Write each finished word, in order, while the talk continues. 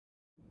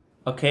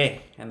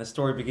Okay, and the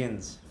story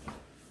begins.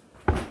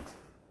 How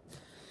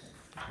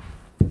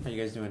you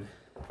guys doing?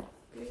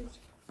 Good.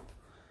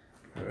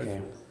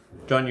 Okay.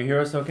 John, you hear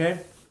us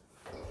okay?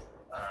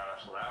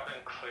 Loud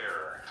and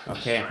clear.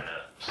 Okay. Just trying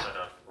to set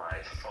up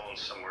my phone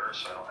somewhere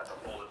so I don't have to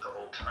hold it the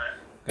whole time.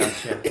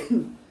 Gotcha.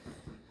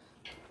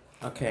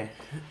 Okay.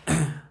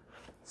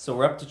 So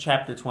we're up to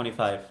chapter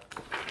 25.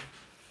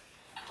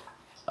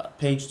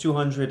 Page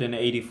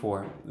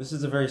 284. This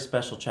is a very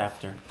special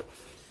chapter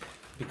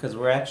because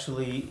we're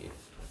actually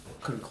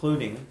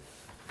concluding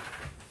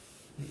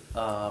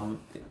an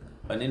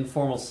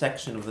informal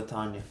section of the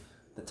Tanya.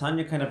 The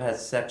Tanya kind of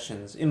has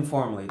sections,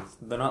 informally.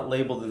 They're not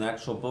labeled in the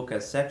actual book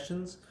as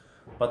sections,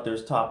 but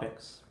there's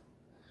topics.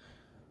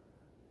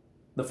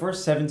 The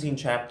first 17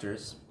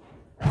 chapters,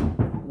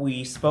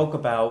 we spoke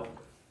about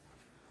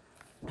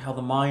how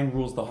the mind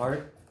rules the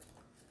heart,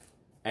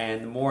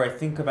 and the more I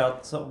think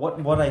about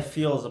what I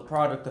feel is a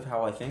product of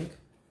how I think,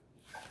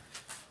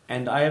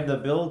 and I have the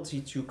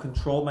ability to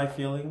control my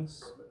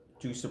feelings,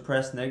 to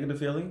suppress negative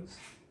feelings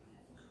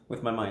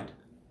with my mind.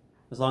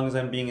 As long as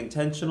I'm being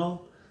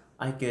intentional,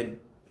 I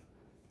could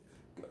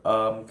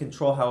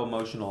control how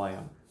emotional I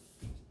am.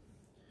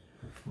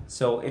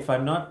 So if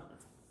I'm not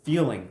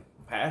feeling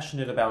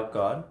passionate about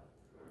God,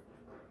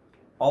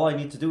 all I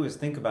need to do is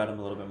think about Him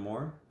a little bit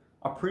more,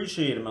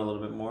 appreciate Him a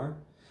little bit more,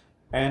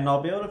 and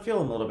I'll be able to feel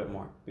Him a little bit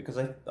more because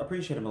I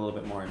appreciate Him a little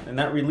bit more. And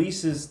that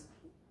releases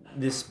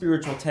this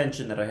spiritual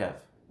tension that I have,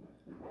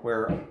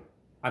 where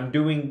I'm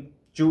doing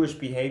Jewish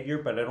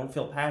behavior, but I don't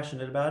feel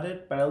passionate about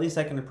it, but at least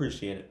I can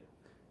appreciate it.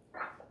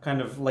 Kind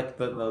of like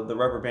the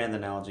rubber band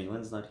analogy.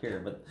 Lynn's not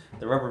here, but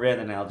the rubber band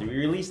analogy. We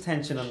release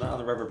tension on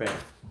the rubber band.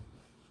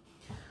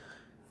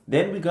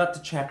 Then we got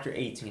to chapter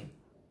 18,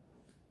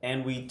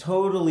 and we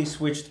totally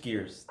switched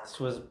gears. This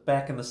was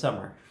back in the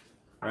summer,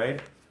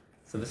 right?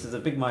 So this is a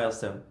big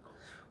milestone.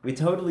 We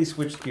totally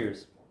switched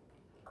gears.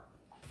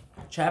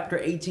 Chapter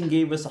 18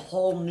 gave us a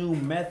whole new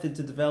method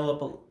to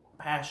develop a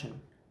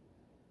passion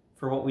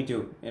for what we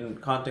do in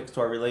context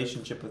to our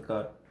relationship with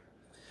God.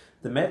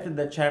 The method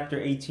that chapter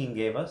 18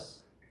 gave us,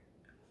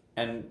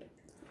 and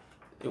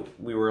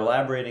we were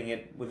elaborating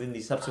it within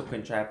the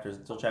subsequent chapters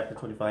until chapter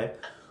 25,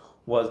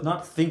 was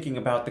not thinking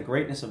about the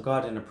greatness of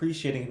God and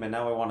appreciating Him and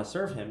now I want to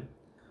serve Him,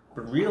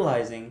 but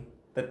realizing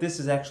that this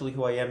is actually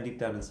who I am deep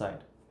down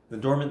inside. The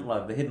dormant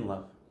love, the hidden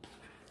love.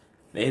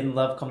 The hidden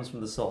love comes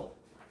from the soul.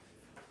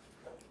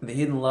 The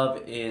hidden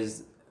love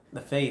is the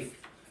faith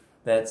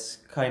that's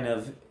kind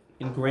of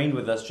ingrained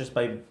with us just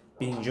by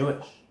being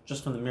Jewish,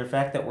 just from the mere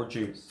fact that we're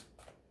Jews.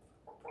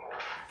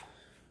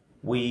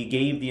 We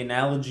gave the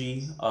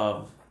analogy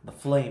of the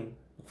flame.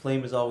 The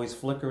flame is always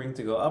flickering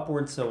to go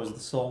upwards, so is the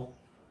soul.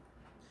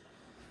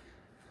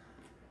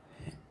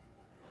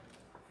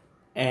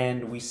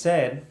 And we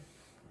said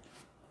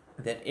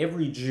that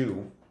every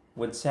Jew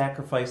would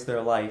sacrifice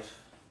their life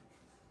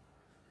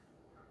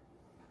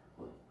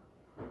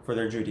for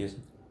their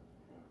Judaism.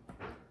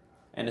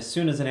 And as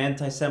soon as an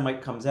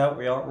anti-Semite comes out,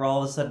 we're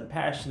all of a sudden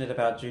passionate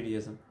about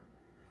Judaism.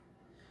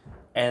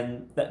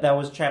 And that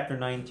was chapter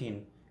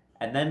 19.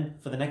 And then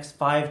for the next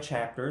 5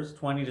 chapters,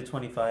 20 to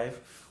 25,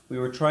 we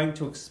were trying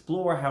to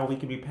explore how we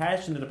can be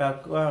passionate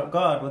about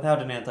God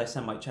without an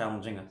anti-Semite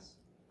challenging us,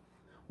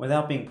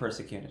 without being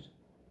persecuted.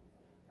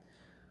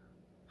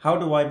 How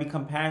do I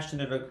become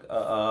passionate?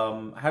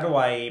 How do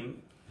I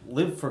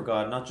live for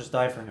God, not just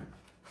die for Him?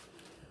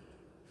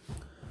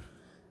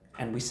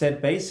 And we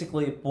said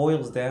basically it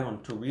boils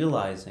down to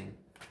realizing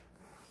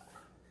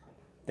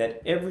that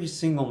every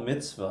single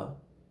mitzvah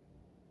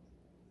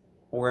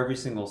or every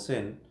single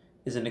sin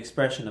is an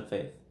expression of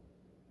faith.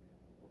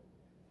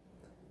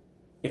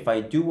 If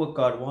I do what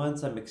God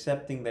wants, I'm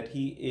accepting that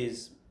He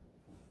is...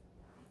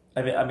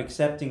 I'm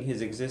accepting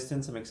His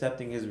existence, I'm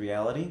accepting His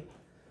reality.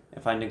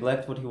 If I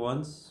neglect what He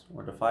wants,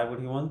 or defy what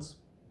He wants,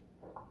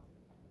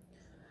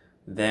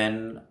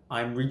 then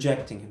I'm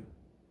rejecting Him.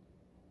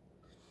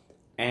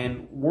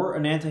 And were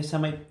an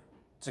anti-Semite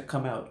to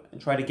come out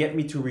and try to get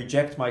me to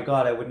reject my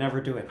God, I would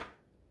never do it.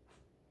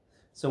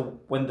 So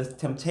when the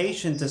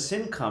temptation to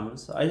sin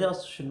comes, I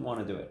also shouldn't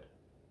want to do it.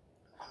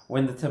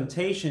 When the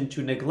temptation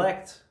to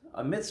neglect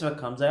a mitzvah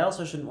comes, I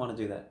also shouldn't want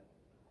to do that.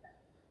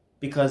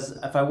 Because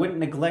if I wouldn't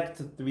neglect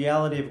the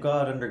reality of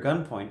God under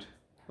gunpoint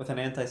with an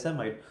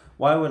anti-Semite,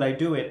 why would I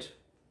do it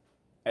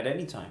at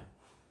any time?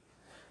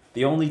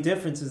 The only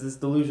difference is this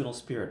delusional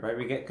spirit, right?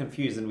 We get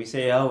confused and we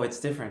say, oh,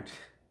 it's different.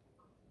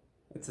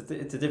 It's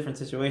a different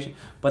situation.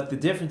 But the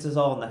difference is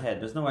all in the head.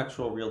 There's no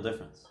actual real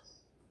difference.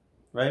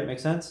 Right? Make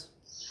sense?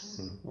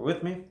 We're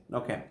with me?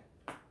 Okay.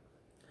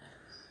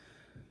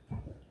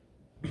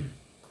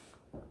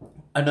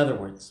 In other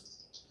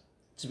words,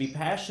 to be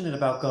passionate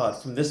about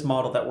God from this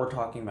model that we're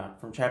talking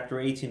about, from chapter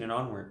 18 and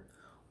onward,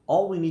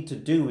 all we need to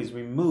do is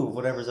remove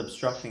whatever's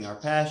obstructing our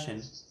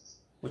passion,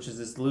 which is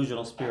this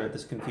delusional spirit,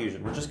 this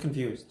confusion. We're just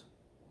confused.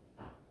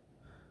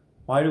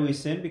 Why do we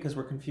sin? Because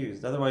we're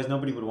confused. Otherwise,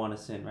 nobody would want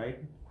to sin, right?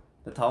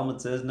 The Talmud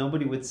says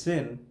nobody would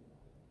sin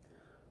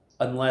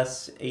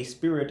unless a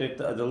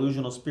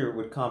delusional spirit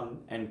would come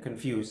and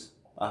confuse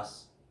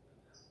us.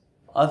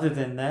 Other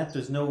than that,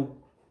 there's no,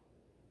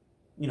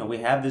 we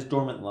have this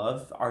dormant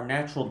love. Our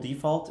natural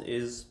default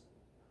is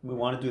we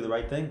want to do the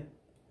right thing.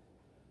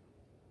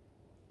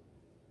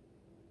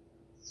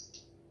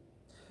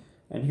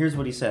 And here's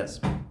what he says.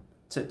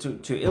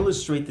 To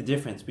illustrate the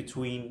difference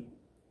between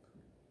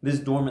this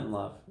dormant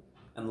love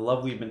and the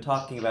love we've been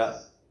talking about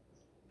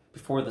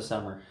before the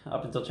summer,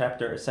 up until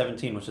chapter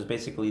 17, which is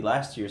basically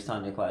last year's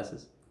Tanya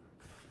classes.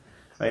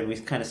 Right? We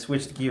kind of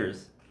switched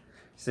gears.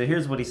 So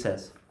here's what he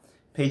says.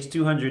 Page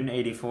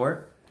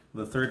 284,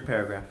 the third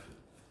paragraph.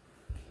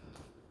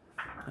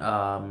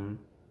 Third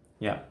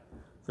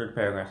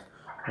paragraph.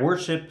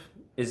 Worship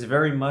is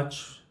very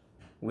much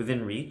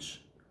within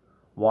reach.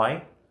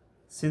 Why?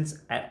 Since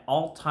at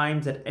all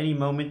times, at any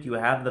moment, you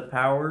have the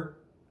power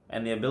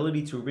and the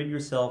ability to rid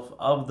yourself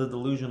of the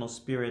delusional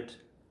spirit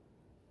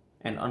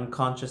and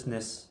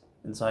unconsciousness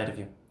inside of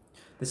you.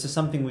 This is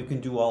something we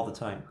can do all the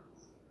time.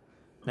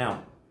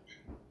 Now,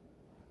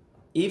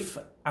 if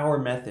our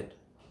method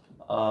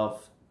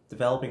of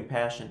developing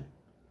passion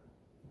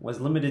was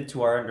limited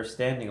to our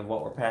understanding of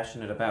what we're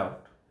passionate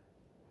about,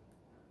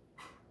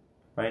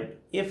 right?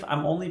 If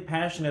I'm only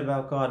passionate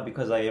about God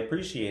because I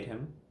appreciate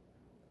Him,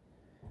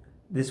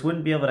 this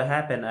wouldn't be able to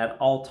happen at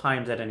all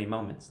times, at any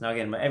moments. Now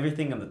again,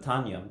 everything in the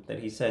Tanya that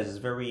he says is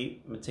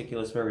very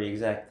meticulous, very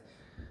exact.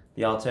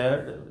 The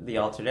author of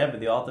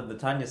the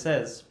Tanya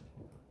says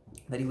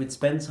that he would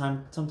spend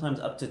time, sometimes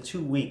up to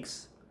 2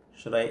 weeks.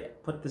 Should I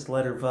put this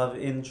letter Vav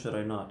in? Should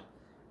I not?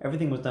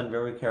 Everything was done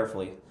very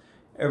carefully.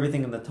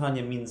 Everything in the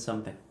Tanya means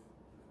something.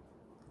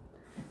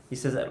 He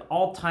says at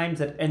all times,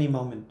 at any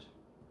moment.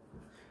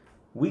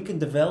 We can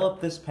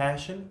develop this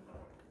passion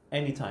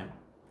anytime.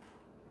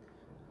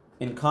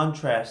 In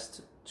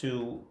contrast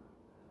to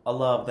a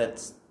love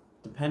that's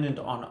dependent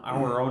on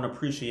our own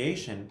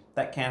appreciation,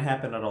 that can't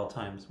happen at all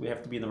times. We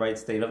have to be in the right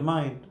state of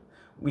mind.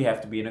 We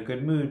have to be in a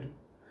good mood.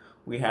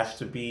 We have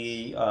to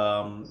be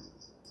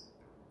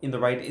in the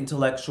right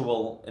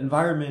intellectual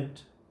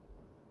environment.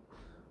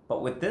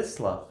 But with this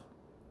love,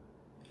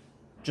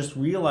 just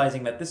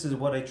realizing that this is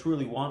what I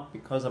truly want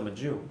because I'm a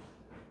Jew,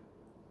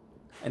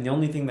 and the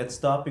only thing that's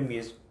stopping me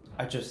is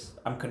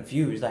I'm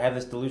confused. I have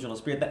this delusional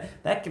spirit.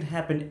 That can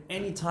happen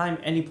anytime,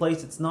 any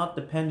place. It's not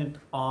dependent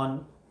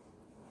on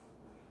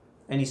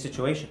any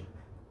situation.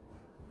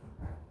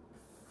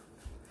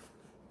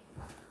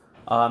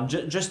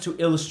 Just to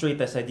illustrate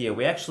this idea,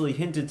 we actually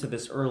hinted to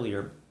this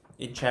earlier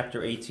in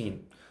chapter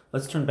 18.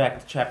 Let's turn back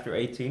to chapter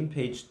 18,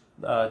 page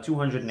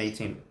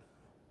 218.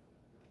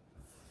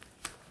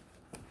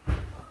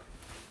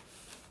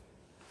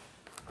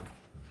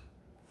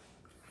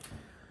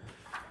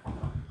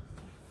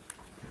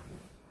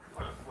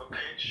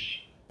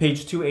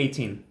 Page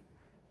 218.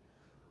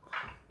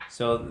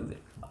 So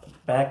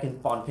back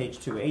on page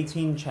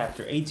 218,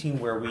 chapter 18,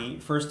 where we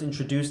first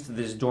introduced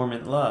this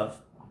dormant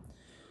love,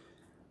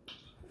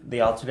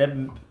 the Alter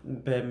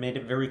Rebbe made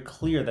it very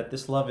clear that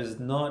this love has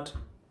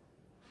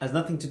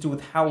nothing to do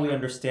with how we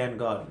understand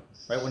God.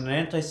 Right? When an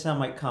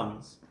anti-Semite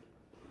comes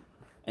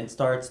and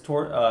starts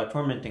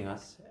tormenting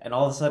us, and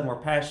all of a sudden we're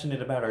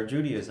passionate about our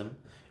Judaism,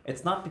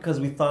 it's not because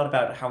we thought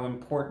about how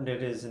important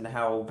it is and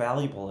how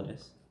valuable it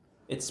is.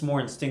 It's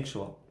more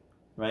instinctual,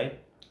 right?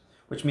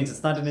 Which means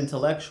it's not an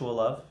intellectual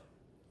love.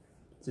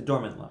 It's a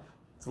dormant love.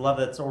 It's a love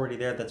that's already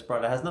there, that's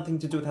brought. It has nothing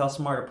to do with how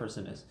smart a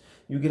person is.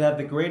 You could have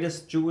the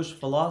greatest Jewish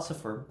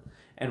philosopher,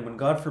 and when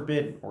God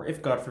forbid, or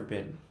if God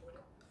forbid,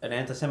 an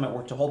anti-Semite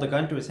were to hold a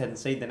gun to his head and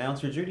say,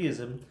 denounce your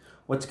Judaism,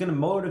 what's going to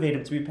motivate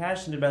him to be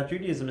passionate about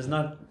Judaism is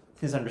not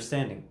his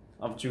understanding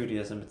of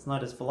Judaism. It's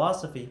not his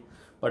philosophy,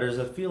 but there's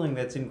a feeling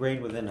that's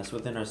ingrained within us,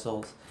 within our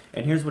souls.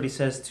 And here's what he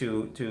says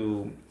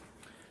to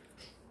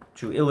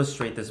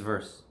illustrate this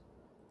verse.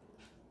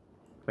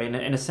 Right?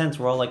 In a sense,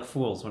 we're all like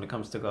fools when it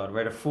comes to God,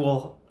 right? A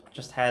fool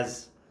just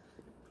has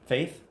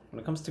faith. When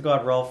it comes to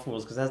God, we're all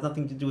fools because it has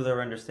nothing to do with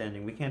our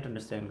understanding. We can't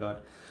understand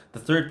God. The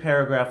third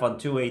paragraph on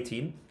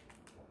 218,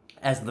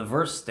 as the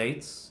verse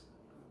states,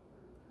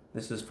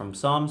 this is from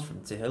Psalms, from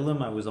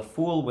Tehillim, I was a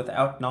fool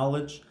without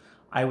knowledge.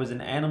 I was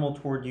an animal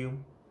toward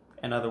you.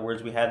 In other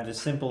words, we had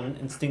this simple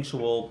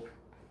instinctual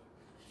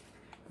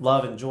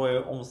love and joy,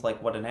 almost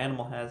like what an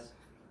animal has.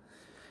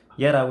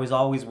 Yet I was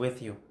always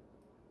with you.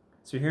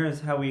 So here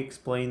is how he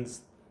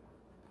explains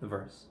the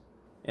verse.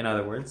 In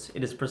other words,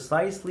 it is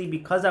precisely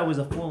because I was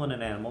a fool and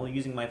an animal,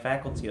 using my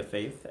faculty of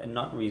faith and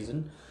not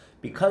reason,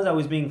 because I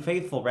was being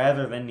faithful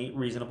rather than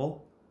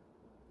reasonable,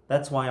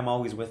 that's why I'm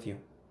always with you.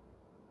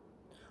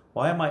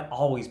 Why am I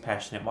always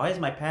passionate? Why is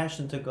my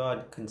passion to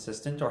God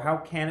consistent? Or how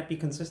can it be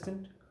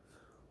consistent?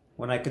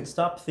 When I can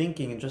stop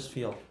thinking and just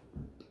feel.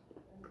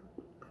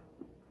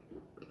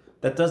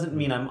 That doesn't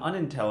mean I'm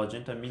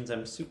unintelligent. It means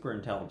I'm super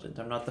intelligent.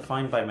 I'm not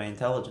defined by my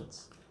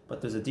intelligence.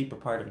 But there's a deeper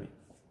part of me.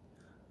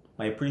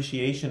 My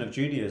appreciation of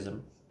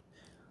Judaism,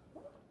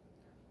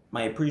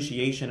 my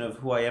appreciation of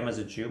who I am as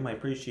a Jew, my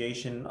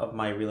appreciation of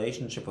my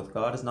relationship with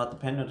God is not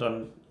dependent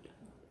on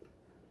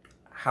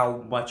how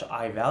much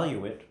I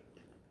value it.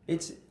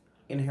 It's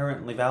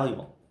inherently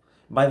valuable.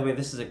 By the way,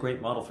 this is a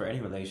great model for any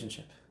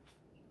relationship.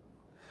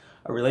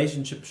 A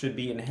relationship should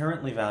be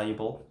inherently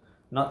valuable,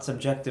 not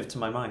subjective to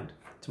my mind,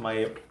 to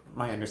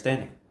my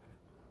understanding.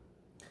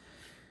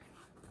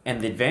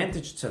 And the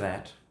advantage to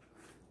that,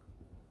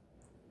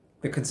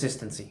 the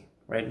consistency,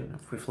 right?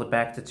 If we flip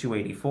back to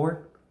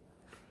 284,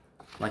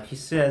 like he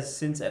says,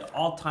 since at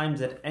all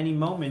times, at any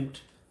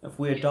moment, if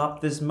we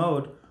adopt this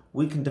mode,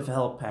 we can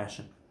develop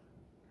passion.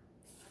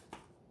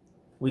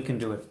 We can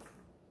do it.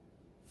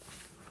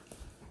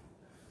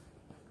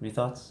 Any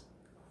thoughts?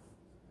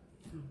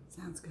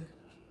 Sounds good.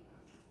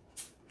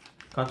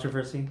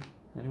 Controversy?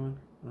 Anyone?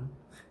 No?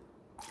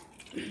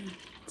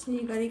 So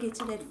you got to get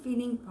to that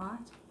feeling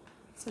part,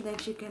 so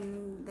that you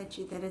can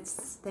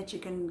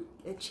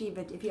achieve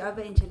it. If you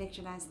over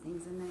intellectualize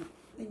things, then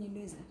you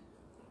lose it.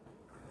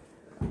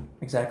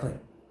 Exactly.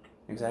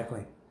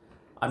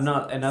 I'm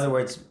not. In other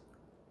words,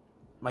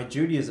 my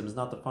Judaism is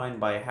not defined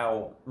by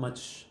how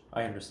much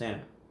I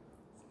understand.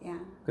 Yeah.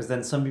 Because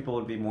then some people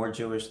would be more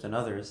Jewish than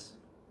others,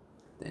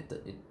 and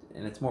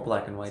it's more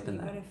black and white than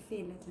that. You got to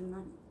feel it and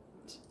not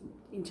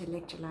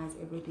intellectualize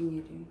everything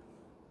you do.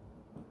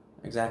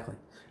 Exactly.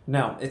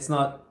 Now, it's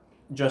not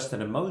just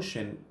an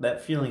emotion.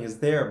 That feeling is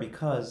there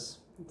because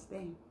it's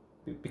there.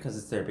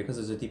 Because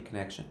there's a deep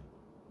connection.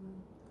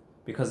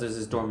 Because there's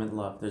this dormant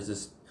love. There's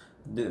this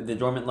the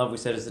dormant love we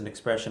said is an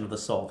expression of the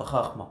soul, the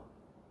chachma.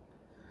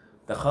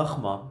 The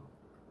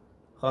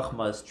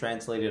chachma is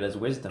translated as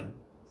wisdom.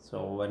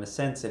 So in a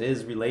sense, it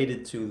is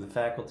related to the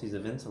faculties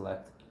of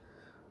intellect.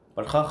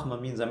 But chachma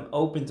means I'm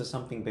open to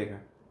something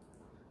bigger.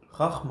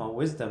 Chachma,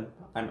 wisdom,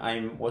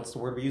 I'm what's the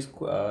word we use?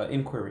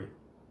 Inquiry.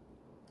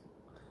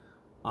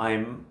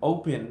 I'm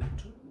open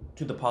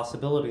to the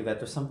possibility that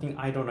there's something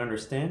I don't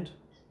understand,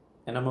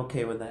 and I'm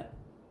okay with that.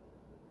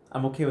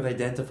 I'm okay with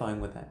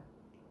identifying with that.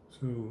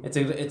 So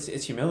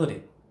It's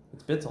humility.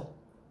 It's bittul.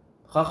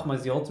 Chachma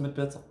is the ultimate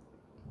bittul.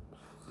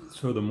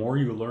 So the more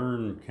you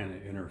learn, can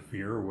it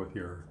interfere with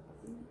your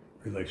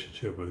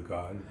relationship with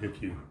God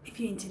if you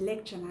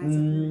intellectualize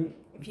it?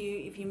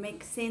 If you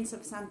make sense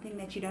of something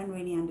that you don't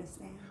really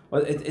understand.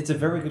 Well, it's a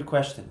very good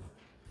question.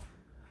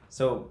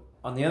 So,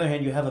 on the other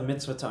hand, you have a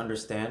mitzvah to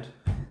understand.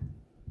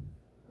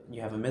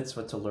 You have a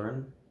mitzvah to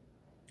learn.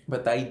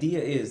 But the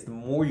idea is, the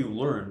more you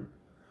learn,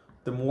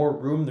 the more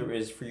room there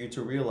is for you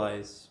to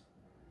realize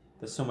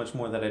there's so much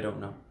more that I don't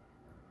know.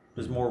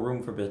 There's more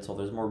room for bittul.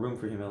 There's more room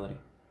for humility.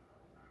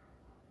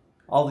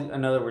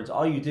 In other words,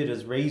 all you did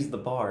is raise the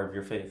bar of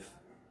your faith.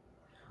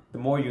 The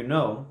more you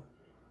know,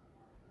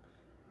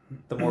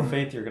 the more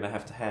faith you're going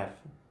to have.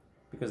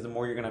 Because the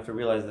more you're going to have to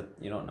realize that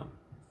you don't know.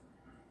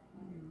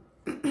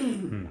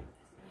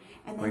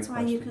 And that's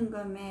why you can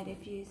go mad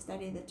if you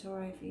study the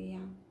Torah if you're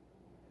young.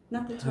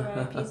 Not the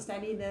Torah, if you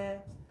study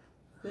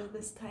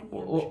this Tanya.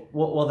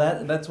 Well,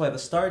 that's why the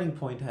starting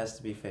point has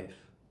to be faith.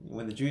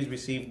 When the Jews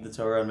received the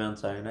Torah on Mount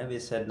Sinai, they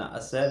said,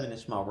 Na'aseh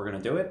v'nishma, we're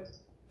going to do it,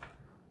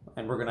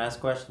 and we're going to ask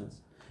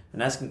questions.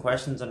 And asking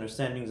questions,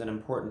 understanding is an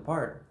important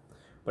part,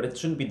 but it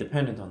shouldn't be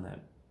dependent on that.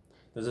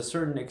 There's a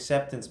certain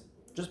acceptance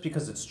just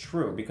because it's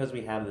true, because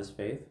we have this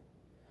faith,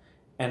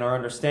 and our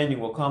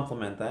understanding will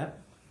complement that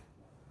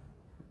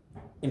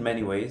in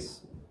many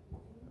ways.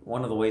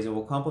 One of the ways it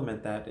will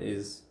complement that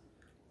is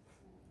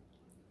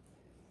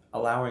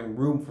allowing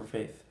room for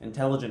faith,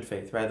 intelligent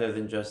faith, rather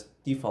than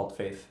just default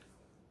faith.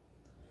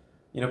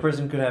 A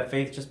person could have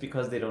faith just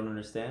because they don't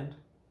understand.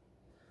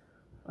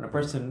 And a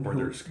person or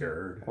they're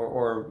scared.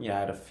 Or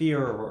out of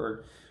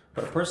fear,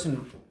 but a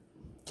person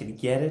can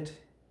get it,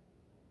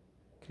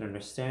 can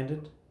understand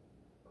it,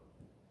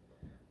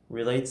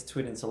 relates to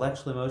it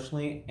intellectually,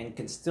 emotionally, and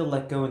can still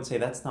let go and say,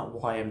 that's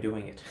not why I'm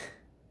doing it.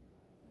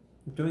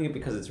 I'm doing it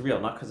because it's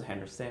real, not because I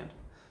understand.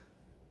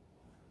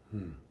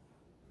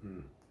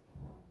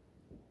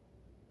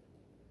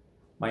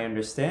 My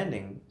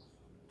understanding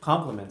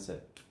complements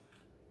it.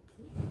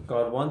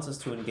 God wants us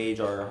to engage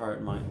our heart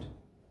and mind,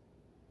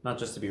 not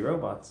just to be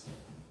robots.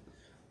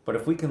 But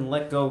if we can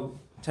let go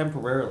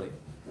temporarily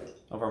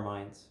of our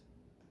minds,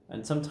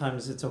 and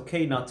sometimes it's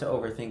okay not to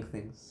overthink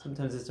things.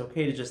 Sometimes it's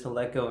okay to just to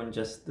let go and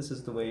just, this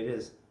is the way it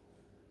is.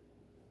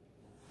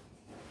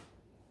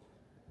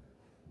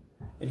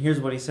 And here's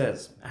what he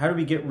says. How do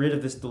we get rid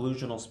of this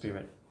delusional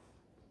spirit?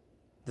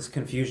 This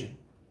confusion,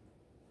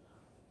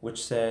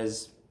 which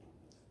says,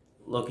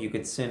 look, you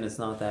could sin, it's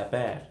not that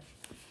bad.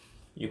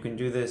 You can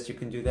do this, you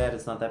can do that,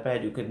 it's not that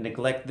bad. You could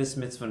neglect this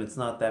mitzvah, and it's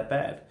not that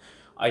bad.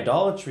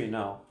 Idolatry,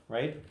 no,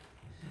 right?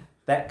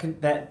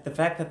 The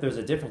fact that there's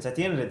a difference, at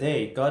the end of the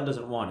day, God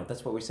doesn't want it.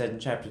 That's what we said in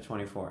chapter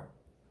 24.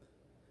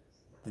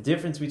 The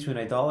difference between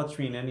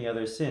idolatry and any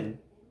other sin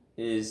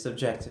is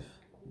subjective.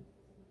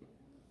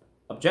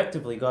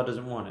 Objectively, God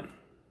doesn't want it.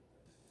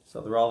 So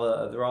they're all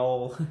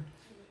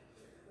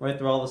right,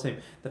 they're all the same.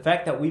 The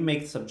fact that we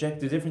make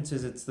subjective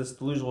differences, it's this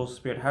delusional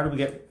spirit. How do we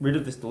get rid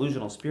of this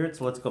delusional spirit?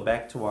 So let's go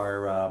back to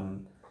our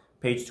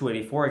page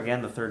 284,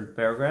 again, the third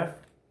paragraph.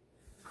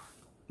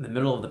 In the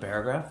middle of the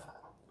paragraph.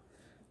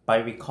 By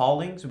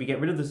recalling, so we get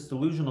rid of this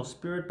delusional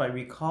spirit by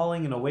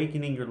recalling and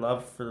awakening your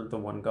love for the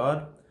one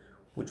God,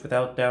 which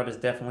without doubt is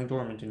definitely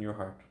dormant in your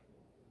heart.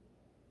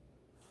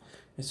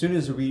 As soon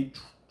as we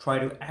try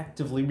to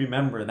actively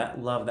remember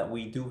that love that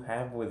we do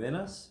have within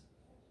us,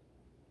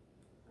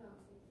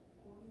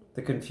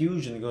 the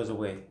confusion goes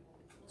away.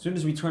 As soon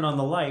as we turn on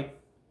the light,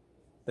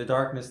 the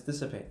darkness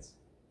dissipates.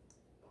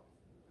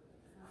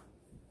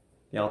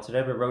 The Alter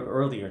Rebbe wrote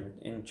earlier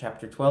in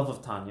chapter 12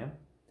 of Tanya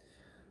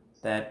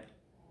that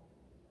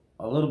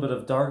a little bit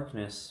of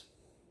darkness,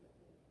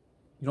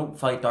 you don't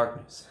fight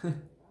darkness.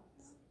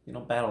 You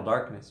don't battle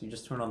darkness. You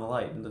just turn on the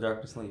light and the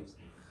darkness leaves.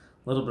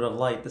 A little bit of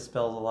light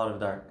dispels a lot of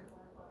dark.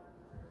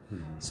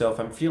 So if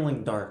I'm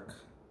feeling dark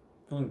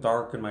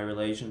in my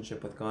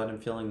relationship with God, I'm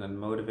feeling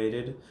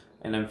unmotivated,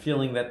 and I'm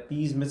feeling that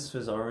these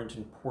mitzvahs aren't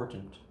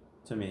important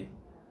to me.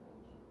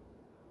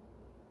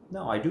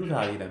 No, I do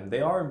value them. They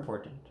are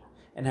important.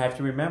 And I have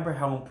to remember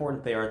how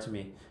important they are to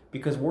me.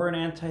 Because were an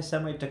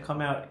anti-Semite to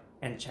come out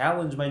and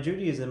challenge my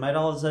Judaism, I'd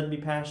all of a sudden be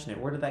passionate.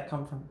 Where did that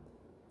come from?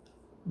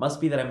 Must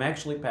be that I'm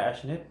actually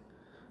passionate.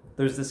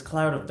 There's this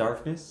cloud of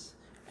darkness,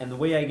 and the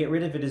way I get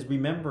rid of it is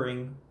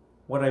remembering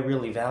what I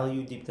really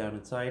value deep down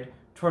inside,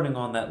 turning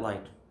on that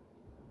light.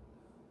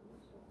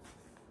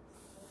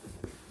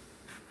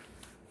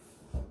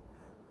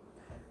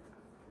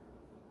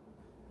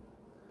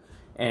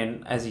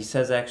 And as he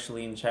says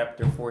actually in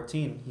chapter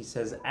 14, he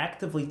says,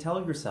 actively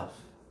tell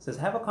yourself. He says,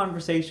 have a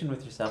conversation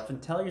with yourself and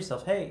tell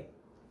yourself, hey,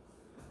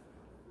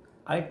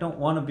 I don't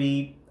want to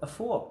be a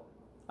fool.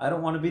 I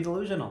don't want to be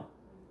delusional.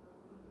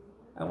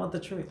 I want the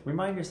truth.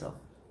 Remind yourself.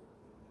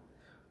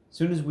 As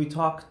soon as we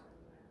talk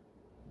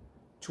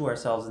to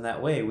ourselves in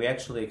that way, we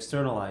actually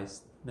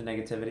externalize the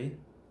negativity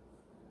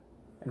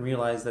and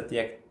realize that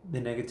the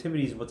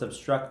negativity is what's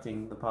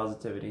obstructing the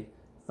positivity.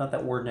 It's not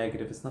that we're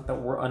negative. It's not that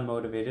we're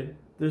unmotivated.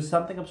 There's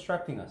something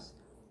obstructing us.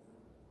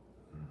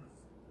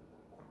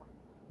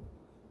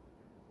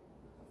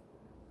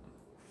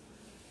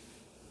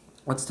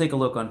 Let's take a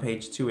look on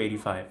page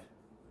 285.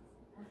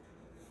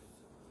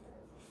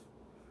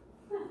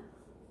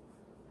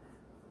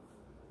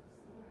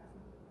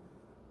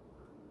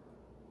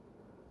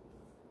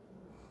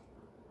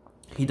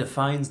 He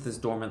defines this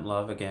dormant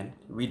love again,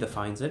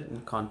 redefines it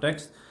in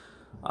context.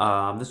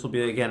 This will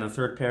be again the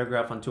third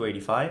paragraph on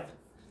 285.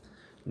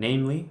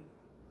 Namely,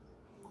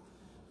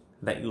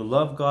 that you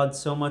love God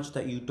so much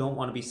that you don't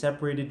want to be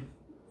separated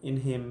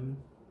in Him.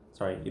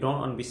 You don't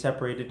want to be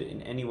separated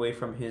in any way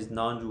from His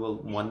non-dual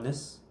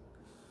oneness.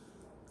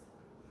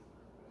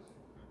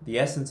 The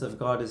essence of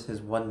God is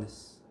His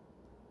oneness,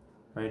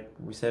 right?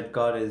 We said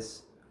God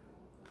is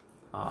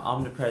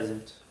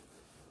omnipresent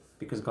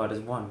because God is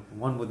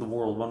one with the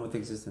world, one with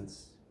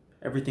existence.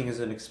 Everything is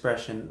an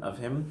expression of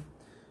Him.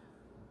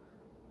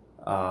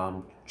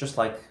 Just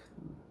like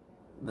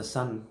the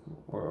sun,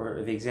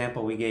 or the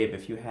example we gave,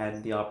 if you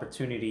had the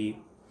opportunity,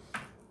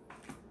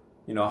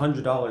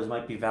 $100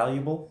 might be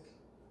valuable,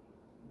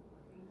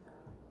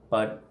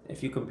 but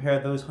if you compare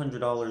those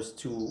 $100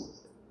 to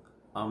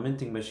a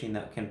minting machine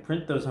that can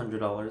print those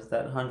 $100,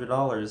 that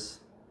 $100,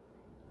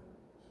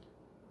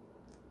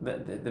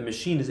 the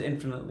machine is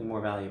infinitely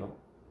more valuable,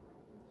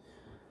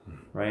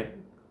 right?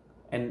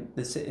 And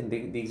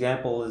the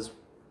example is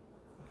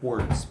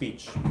word,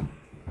 speech.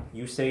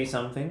 You say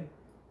something,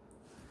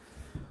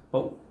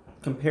 but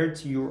compared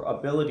to your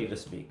ability to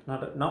speak,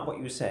 not what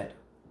you said,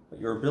 but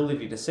your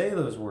ability to say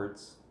those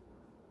words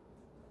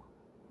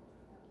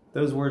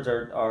they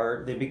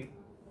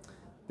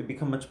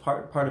become much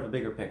part of a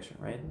bigger picture,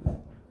 right?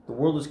 The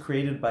world is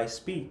created by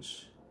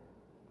speech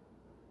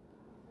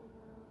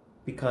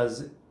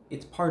because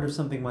it's part of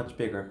something much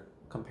bigger,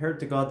 compared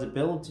to God's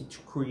ability to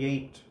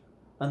create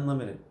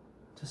unlimited,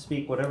 to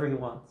speak whatever He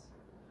wants.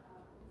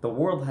 The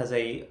world has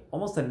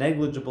almost a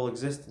negligible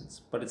existence,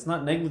 but it's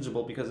not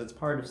negligible because it's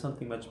part of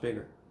something much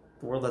bigger.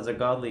 The world has a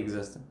godly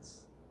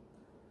existence.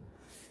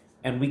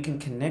 And we can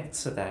connect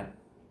to that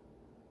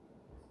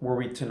were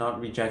we to not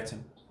reject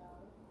Him,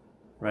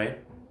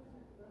 right?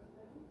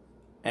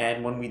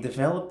 And when we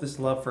develop this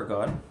love for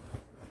God,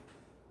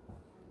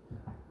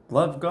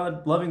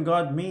 loving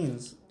God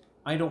means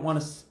I don't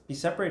want to be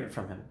separated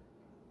from Him.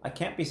 I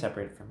can't be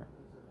separated from Him.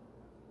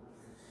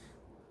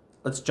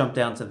 Let's jump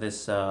down to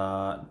this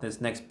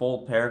next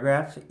bold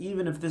paragraph,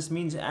 even if this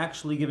means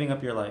actually giving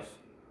up your life.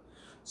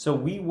 So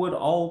we would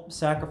all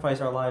sacrifice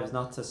our lives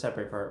not to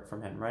separate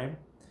from Him, right?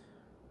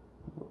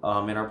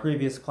 In our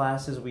previous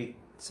classes, we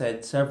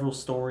said several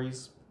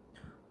stories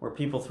where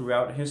people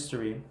throughout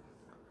history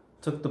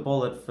took the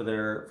bullet for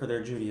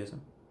their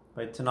Judaism,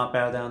 right? To not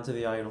bow down to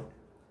the idol,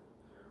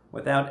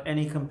 without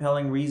any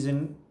compelling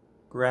reason,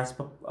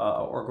 graspable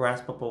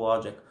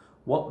logic.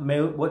 What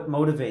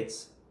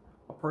motivates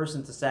a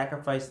person to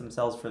sacrifice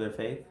themselves for their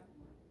faith?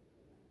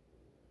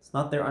 It's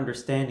not their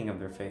understanding of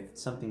their faith.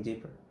 It's something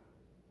deeper.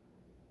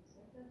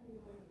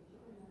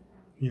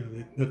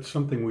 That's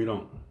something we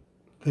don't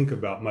think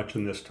about much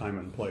in this time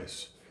and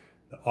place.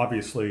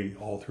 Obviously,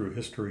 all through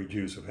history,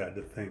 Jews have had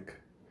to think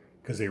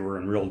because they were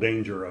in real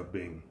danger of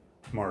being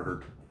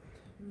martyred.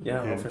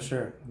 Yeah, for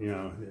sure.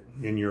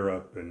 In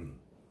Europe and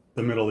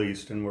the Middle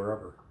East and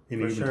wherever.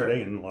 And even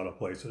today in a lot of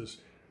places.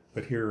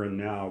 But here and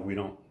now, we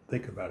don't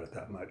think about it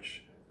that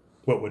much.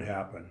 What would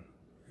happen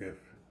if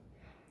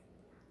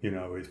You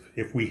know,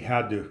 if we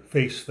had to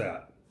face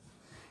that,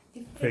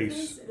 If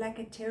it's like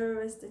a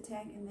terrorist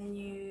attack, and then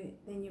you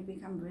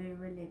become very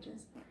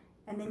religious,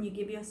 and then you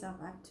give yourself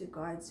up to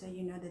God, so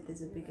you know that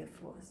there's a bigger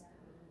force.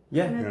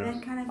 Yeah, You know,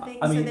 that kind of thing,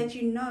 so that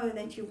you know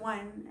that you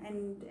won,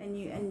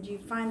 and you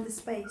find the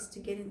space to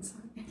get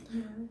inside.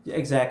 You know? Yeah,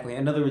 exactly.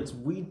 In other words,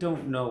 we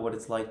don't know what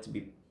it's like to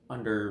be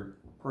under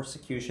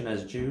persecution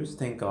as Jews.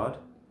 Thank God,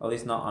 at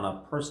least not on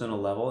a personal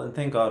level, and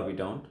thank God we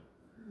don't.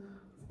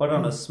 But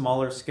on a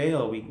smaller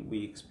scale,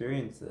 we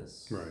experience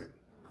this. right?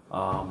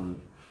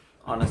 On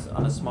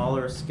a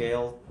smaller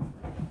scale,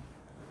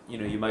 you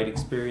know, you might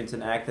experience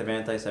an act of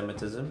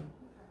anti-Semitism.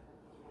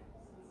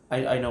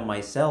 I know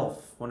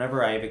myself,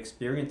 whenever I've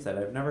experienced that,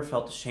 I've never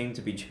felt ashamed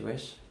to be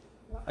Jewish.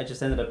 I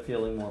just ended up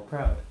feeling more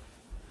proud.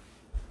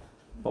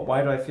 But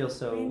why do I feel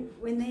so...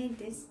 When they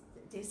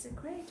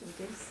desecrate the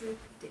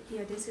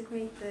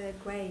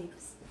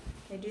graves,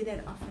 they do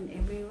that often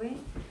everywhere,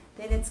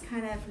 then it's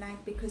kind of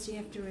like, because you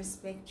have to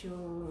respect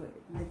the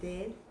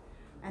dead,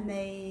 and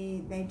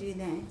they do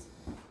that.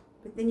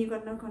 But then you've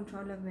got no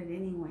control over it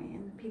anyway,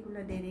 and people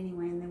are dead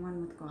anyway, and they're one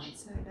with God,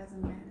 so it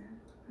doesn't matter.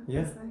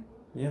 Yeah.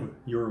 Yeah.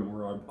 You're a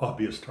more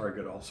obvious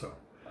target also.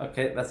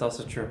 Okay, that's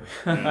also true.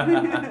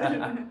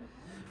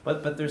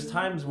 But there's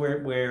times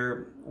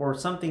where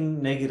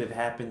something negative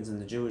happens in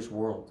the Jewish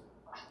world.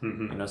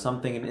 Mm-hmm. You know,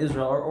 something in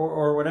Israel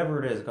or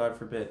whatever it is, God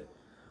forbid.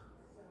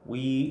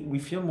 We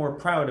feel more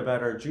proud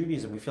about our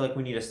Judaism. We feel like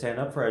we need to stand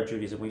up for our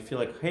Judaism. We feel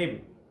like,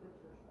 hey,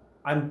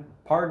 I'm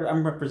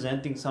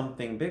representing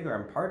something bigger.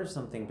 I'm part of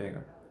something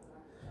bigger.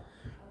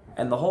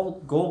 And the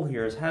whole goal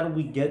here is, how do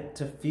we get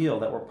to feel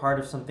that we're part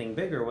of something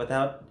bigger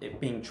without it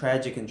being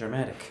tragic and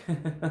dramatic?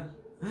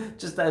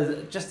 just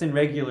in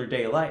regular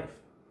day life.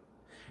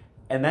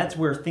 And that's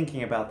where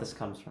thinking about this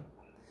comes from.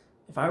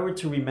 If I were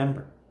to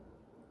remember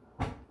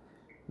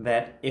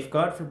that if,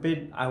 God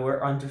forbid, I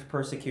were under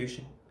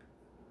persecution,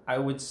 I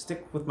would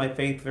stick with my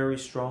faith very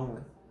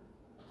strongly.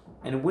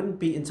 And it wouldn't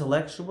be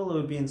intellectual, it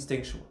would be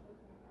instinctual.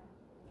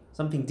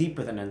 Something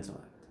deeper than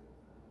intellect.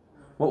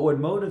 What would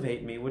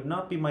motivate me would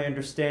not be my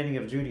understanding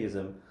of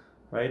Judaism,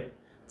 right?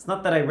 It's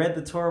not that I read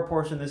the Torah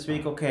portion this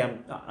week, okay,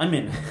 I'm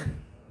in.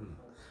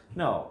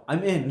 No,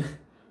 I'm in.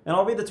 And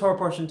I'll read the Torah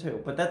portion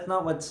too, but that's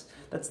not what's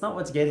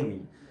getting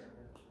me.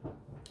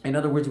 In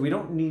other words, we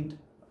don't need,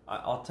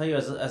 I'll tell you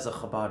as a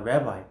Chabad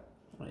rabbi,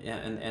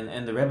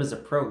 and the Rebbe's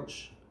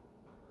approach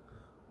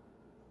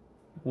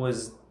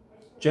was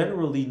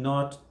generally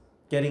not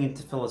getting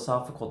into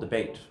philosophical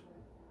debate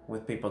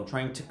with people,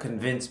 trying to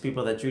convince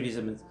people that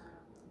Judaism is,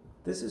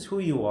 this is who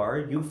you are,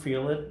 you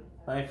feel it,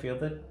 I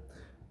feel it.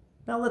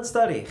 Now let's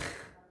study.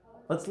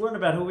 Let's learn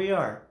about who we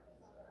are.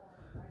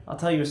 I'll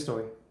tell you a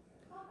story.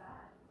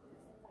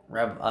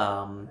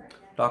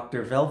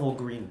 Dr. Velvel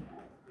Green.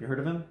 You heard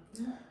of him?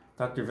 Yeah.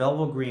 Dr.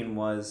 Velvel Green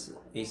was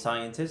a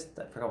scientist.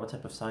 I forgot what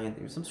type of scientist.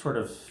 He was some sort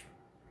of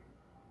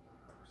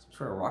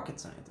rocket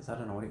scientist. I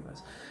don't know what he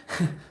was.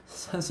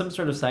 Some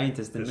sort of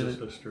scientist.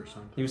 Physicist or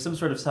something. He was some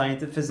sort of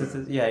scientist,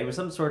 physicist. Yeah, he was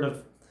some sort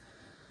of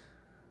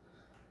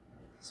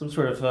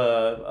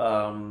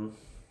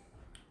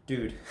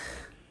dude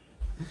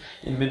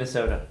in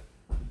Minnesota.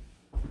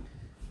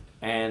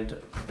 And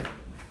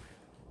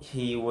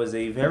he was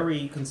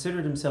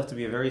considered himself to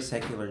be a very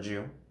secular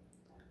Jew,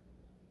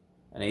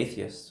 an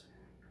atheist.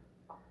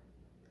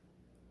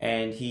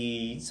 And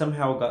he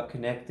somehow got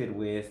connected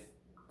with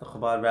the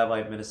Chabad rabbi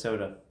of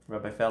Minnesota,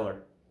 Rabbi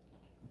Feller.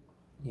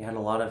 He had he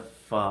had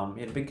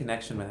a big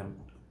connection with him.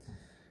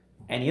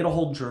 And he had a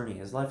whole journey.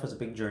 His life was a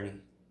big journey.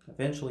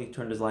 Eventually he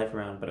turned his life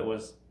around, but it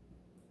was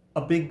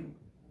a big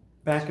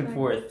back and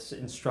forth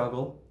in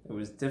struggle. It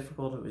was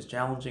difficult, it was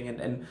challenging,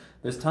 and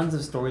there's tons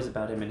of stories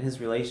about him and his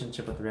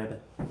relationship with the Rebbe.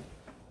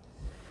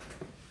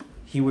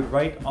 He would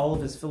write all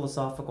of his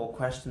philosophical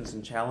questions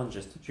and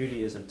challenges to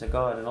Judaism, to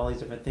God, and all these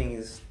different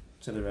things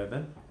to the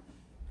Rebbe.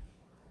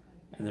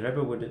 And the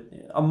Rebbe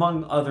would,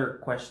 among other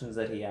questions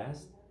that he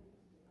asked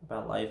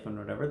about life and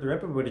whatever, the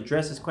Rebbe would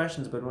address his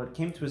questions, but when it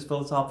came to his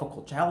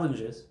philosophical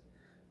challenges,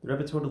 the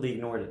Rebbe totally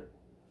ignored it.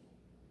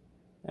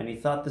 And he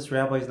thought, this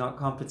rabbi is not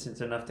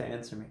competent enough to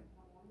answer me.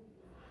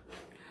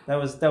 That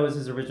was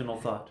his original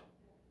thought.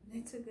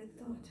 That's a good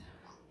thought.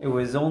 It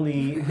was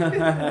only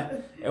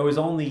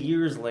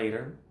years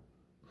later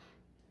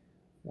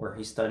where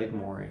he studied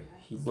more.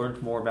 He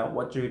learned more about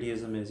what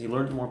Judaism is. He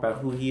learned more about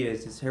who he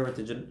is, his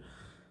heritage,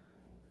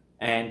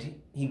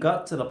 and he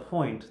got to the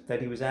point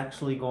that he was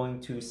actually going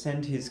to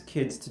send his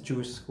kids to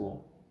Jewish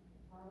school.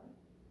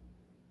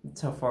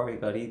 That's how far he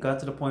got. He got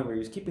to the point where he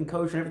was keeping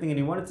kosher and everything, and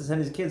he wanted to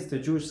send his kids to a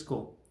Jewish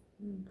school.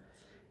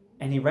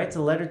 And he writes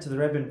a letter to the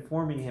Rebbe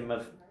informing him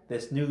of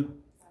this new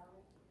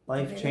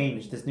life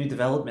change, this new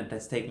development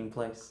that's taking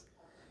place.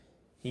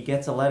 He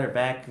gets a letter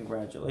back,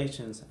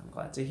 congratulations, I'm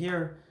glad to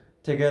hear,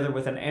 together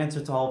with an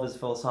answer to all of his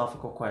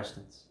philosophical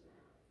questions.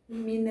 You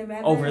mean the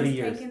Rebbe over the has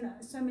years. taken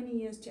so many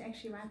years to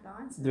actually write the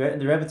answer?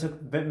 The Rebbe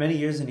took many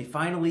years, and he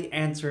finally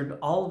answered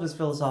all of his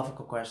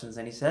philosophical questions.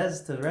 And he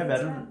says to the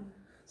Rebbe,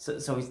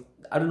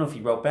 I don't know if he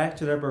wrote back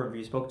to the Rebbe or if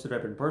he spoke to the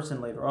Rebbe in person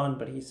later on,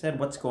 but he said,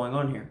 what's going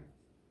on here?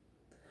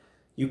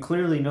 You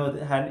clearly know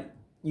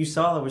you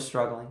saw I was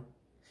struggling.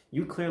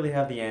 You clearly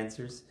have the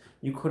answers.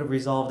 You could have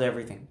resolved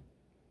everything.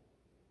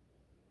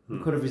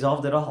 You could have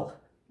resolved it all.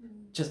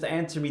 Just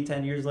answer me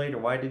 10 years later.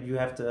 Why did you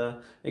have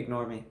to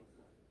ignore me?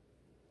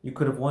 You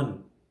could have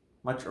won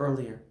much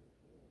earlier.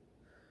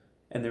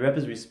 And the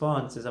Rebbe's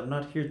response is, I'm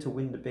not here to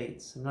win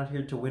debates. I'm not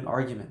here to win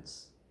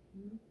arguments.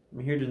 I'm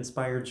here to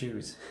inspire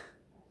Jews.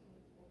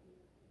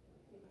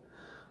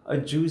 A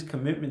Jew's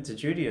commitment to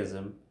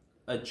Judaism,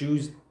 a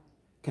Jew's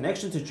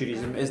connection to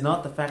Judaism is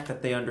not the fact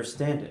that they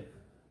understand it.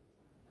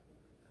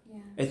 Yeah.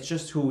 It's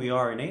just who we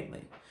are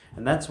innately.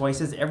 And that's why he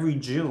says every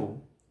Jew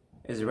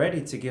is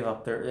ready to give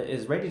up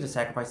is ready to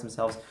sacrifice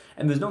themselves,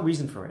 and there's no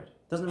reason for it.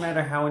 It doesn't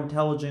matter how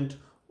intelligent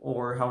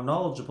or how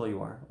knowledgeable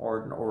you are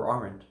or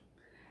aren't.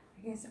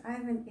 I guess I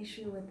have an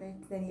issue with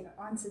it that he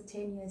answered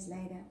 10 years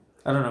later.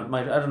 I don't know.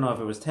 I don't know if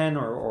it was 10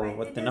 or Right,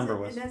 what the number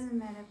was. It doesn't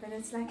matter, but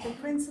it's like the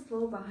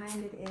principle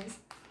behind it is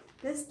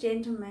this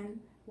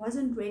gentleman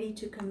wasn't ready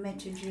to commit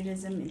to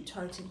Judaism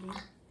totally.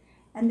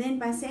 And then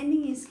by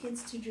sending his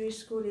kids to Jewish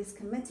school, he's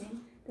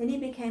committing. Then he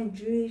became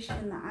Jewish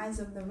in the eyes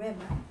of the Rebbe.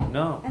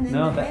 No, And then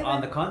no. the Rebbe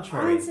On the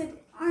contrary.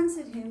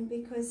 Answered him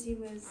because he.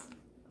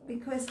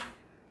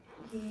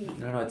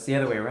 No. It's the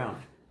other way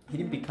around. He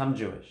didn't become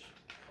Jewish.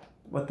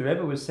 What the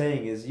Rebbe was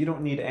saying is, you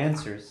don't need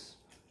answers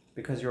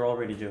because you're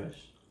already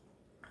Jewish.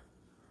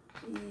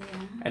 Yeah.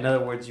 In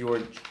other words,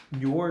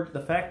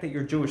 the fact that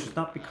you're Jewish is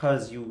not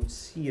because you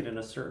see it in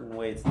a certain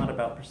way. It's not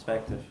about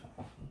perspective.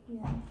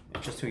 Yeah.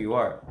 It's just who you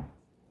are.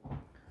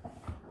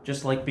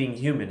 Just like being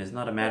human is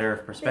not a matter of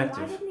Then why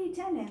perspective. didn't he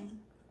tell him?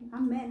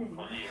 I'm mad at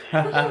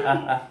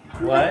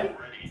him. What?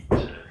 Ready to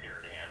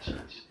hear the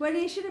answers. Well,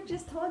 he should have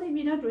just told him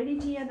you're not ready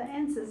to hear the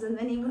answers, and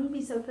then he wouldn't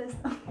be so pissed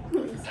off.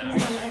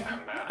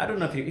 I don't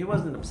know if he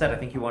wasn't upset. I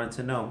think he wanted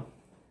to know.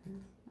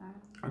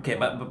 Okay,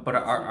 but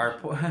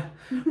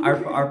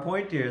our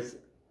point here is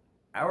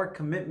our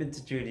commitment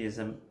to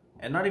Judaism,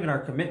 and not even our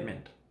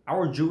commitment,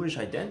 our Jewish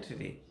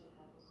identity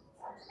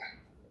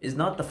is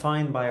not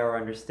defined by our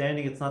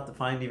understanding. It's not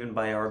defined even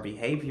by our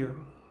behavior,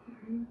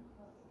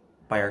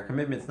 by our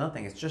commitments.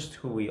 Nothing. It's just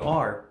who we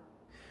are,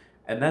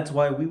 and that's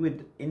why we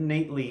would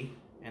inherently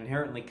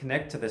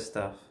connect to this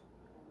stuff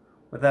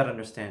without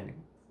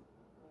understanding,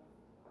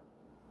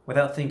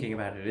 without thinking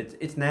about it.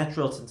 It's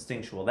natural. It's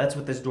instinctual. That's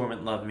what this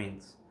dormant love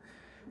means.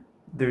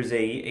 There's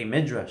a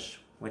midrash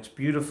which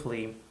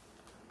beautifully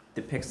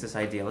depicts this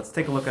idea. Let's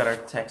take a look at our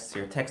text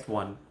here. Text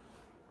 1.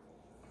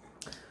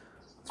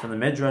 It's from the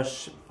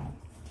midrash.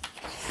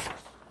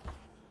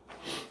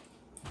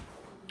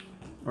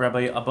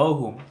 Rabbi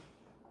Abohu,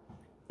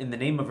 in the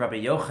name of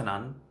Rabbi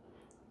Yochanan,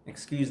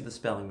 excuse the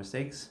spelling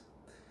mistakes.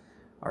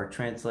 Our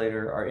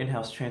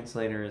in-house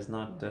translator is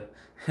not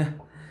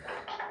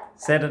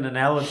said an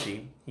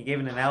analogy. He gave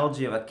an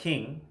analogy of a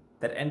king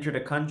that entered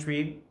a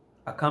country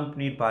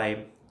accompanied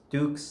by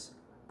dukes,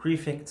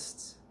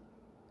 prefects,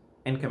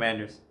 and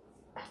commanders.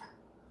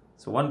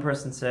 So one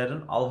person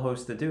said, I'll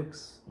host the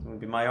dukes. It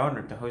would be my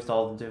honor to host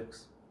all the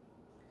dukes.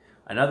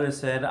 Another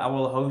said, I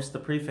will host the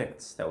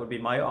prefects. That would be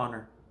my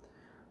honor.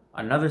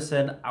 Another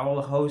said, I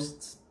will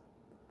host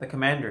the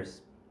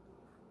commanders.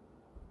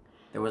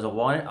 There was a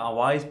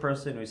wise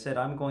person who said,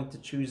 I'm going to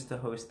choose to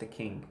host the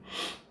king.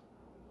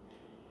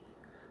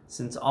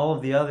 Since all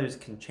of the others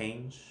can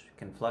change,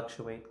 can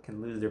fluctuate,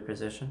 can lose their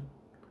position,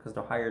 because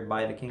they're hired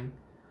by the king,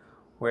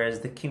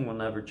 whereas the king will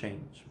never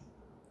change.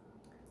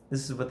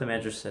 This is what the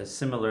Medrash says.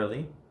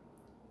 Similarly,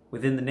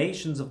 within the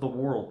nations of the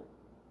world,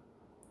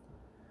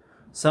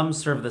 some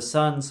serve the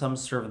sun, some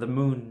serve the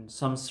moon,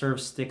 some serve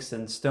sticks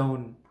and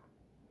stone,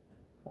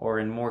 or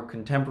in more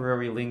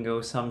contemporary lingo,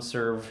 some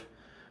serve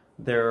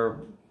their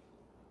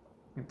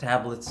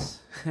tablets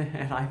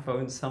and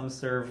iPhones, some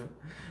serve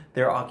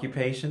their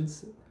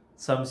occupations,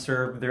 some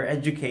serve their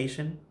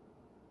education.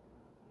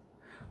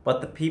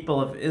 But the people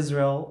of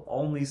Israel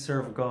only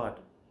serve God.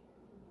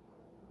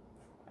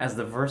 As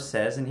the verse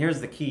says, and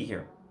here's the key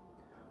here.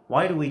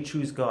 Why do we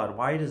choose God?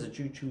 Why does a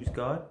Jew choose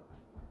God?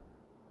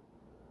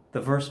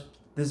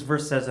 This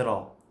verse says it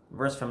all.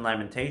 Verse from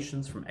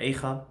Lamentations, from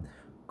Eicha.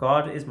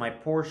 God is my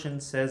portion,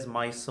 says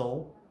my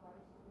soul.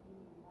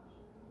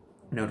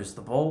 Notice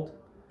the bold.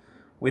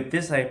 With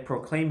this I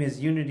proclaim his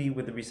unity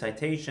with the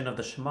recitation of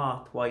the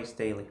Shema twice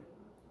daily.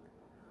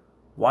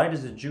 Why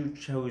does a Jew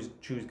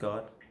choose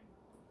God?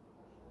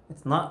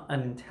 It's not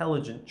an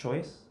intelligent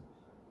choice.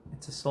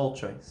 It's a soul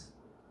choice.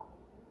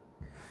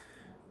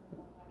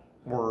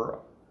 We're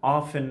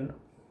often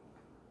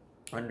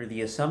under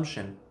the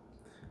assumption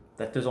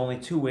that there's only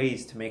two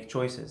ways to make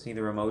choices,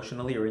 either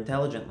emotionally or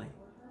intelligently.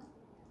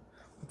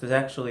 But there's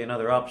actually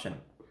another option.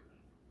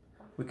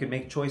 We could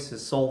make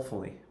choices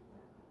soulfully.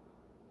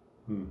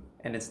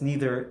 And it's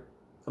neither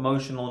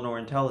emotional nor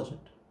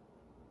intelligent.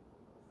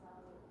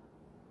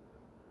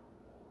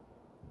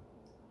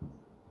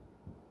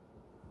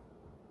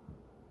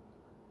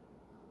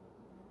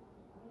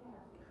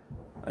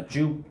 A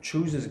Jew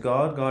chooses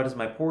God. God is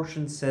my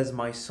portion, says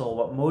my soul.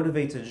 What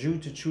motivates a Jew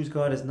to choose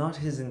God is not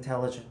his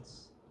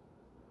intelligence.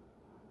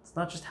 It's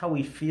not just how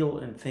we feel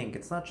and think.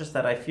 It's not just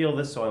that I feel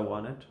this so I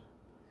want it.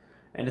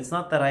 And it's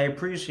not that I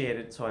appreciate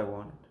it, so I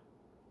want it.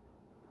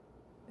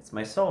 It's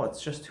my soul.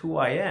 It's just who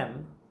I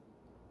am.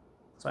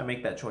 So I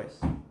make that choice.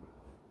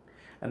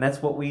 And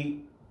that's what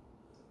we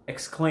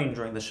exclaim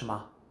during the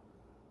Shema.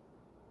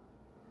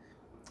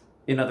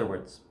 In other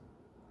words,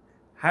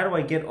 how do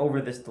I get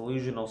over this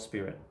delusional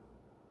spirit?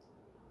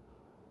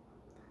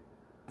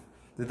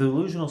 The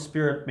delusional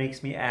spirit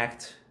makes me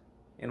act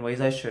in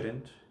ways I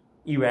shouldn't,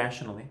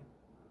 irrationally.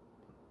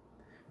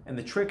 And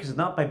the trick is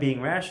not by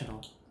being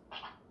rational.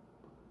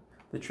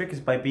 The trick is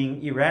by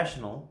being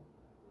irrational,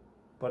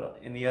 but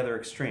in the other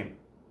extreme.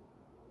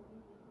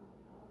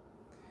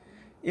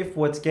 If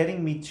what's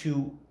getting me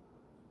to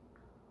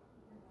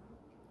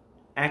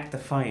act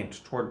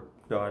defiant toward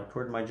God,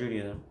 toward my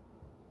Judaism,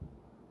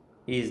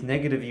 is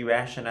negative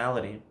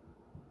irrationality,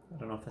 I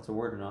don't know if that's a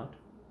word or not,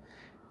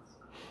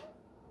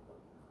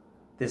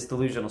 this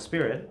delusional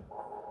spirit,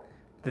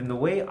 then the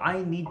way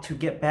I need to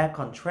get back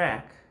on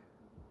track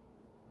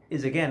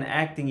is again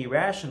acting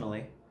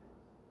irrationally,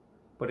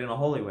 but in a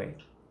holy way.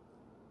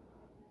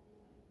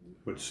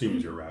 Which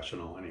seems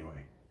irrational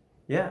anyway.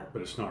 Yeah.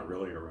 But it's not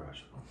really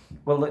irrational.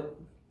 Well,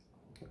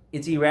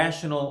 it's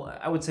irrational,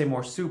 I would say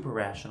more super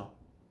rational.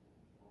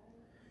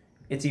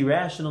 It's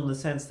irrational in the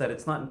sense that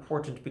it's not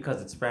important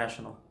because it's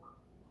rational.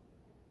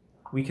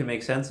 We can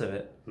make sense of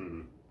it.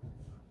 Mm-hmm.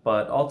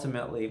 But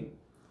ultimately,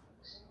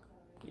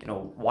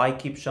 why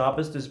keep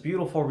Shabbos? There's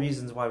beautiful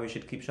reasons why we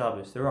should keep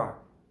Shabbos. There are.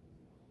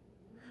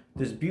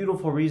 There's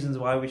beautiful reasons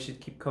why we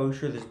should keep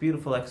kosher. There's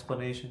beautiful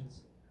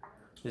explanations.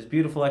 There's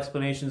beautiful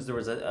explanations. There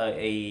was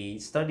a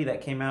study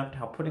that came out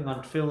how putting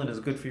on tefillin is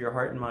good for your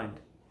heart and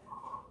mind.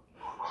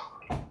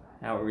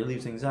 How it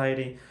relieves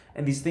anxiety.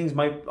 And these things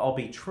might all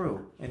be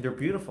true. And they're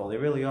beautiful. They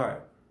really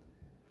are.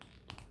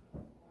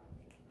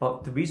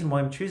 But the reason why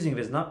I'm choosing it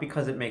is not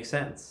because it makes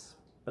sense.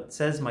 But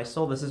says my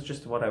soul, this is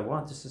just what I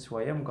want. This is who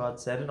I am. God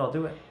said it. I'll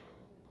do it.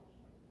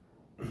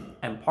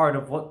 And part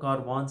of what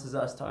God wants is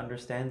us to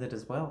understand it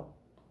as well.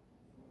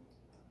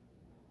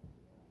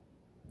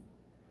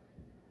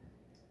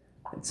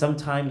 And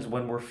sometimes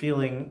when we're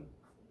feeling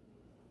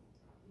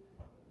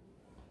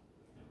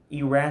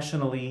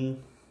irrationally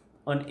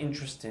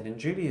uninterested in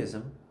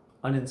Judaism,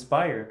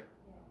 uninspired,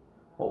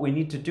 what we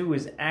need to do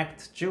is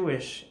act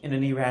Jewish in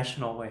an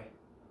irrational way.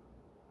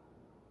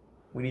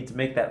 We need to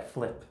make that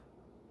flip.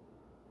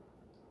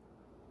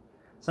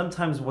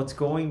 Sometimes what's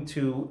going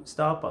to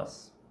stop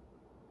us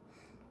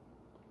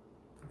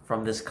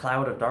from this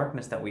cloud of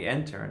darkness that we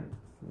enter,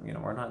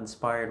 and we're not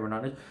inspired,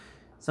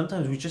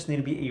 sometimes we just need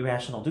to be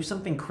irrational. Do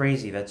something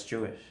crazy that's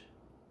Jewish.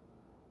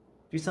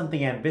 Do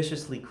something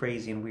ambitiously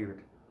crazy and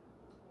weird.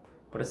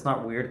 But it's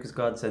not weird because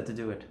God said to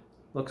do it.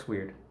 Looks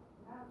weird.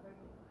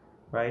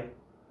 Right?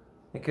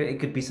 It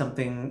could be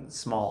something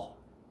small.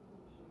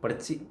 But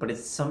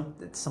it's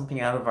something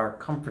out of our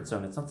comfort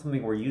zone. It's not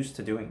something we're used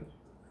to doing.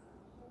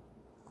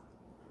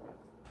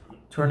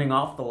 Turning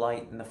off the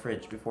light in the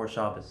fridge before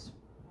Shabbos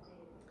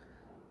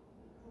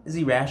is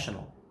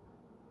irrational.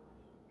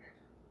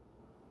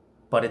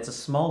 But it's a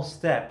small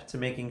step to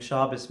making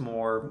Shabbos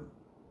more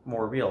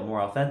real,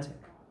 more authentic.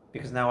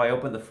 Because now I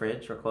open the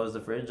fridge or close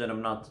the fridge and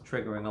I'm not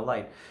triggering a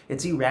light.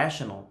 It's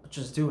irrational, but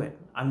just do it.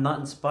 I'm not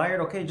inspired?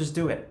 Okay, just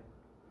do it.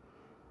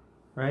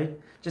 Right?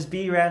 Just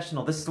be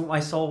irrational. This is what my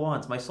soul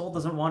wants. My soul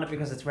doesn't want it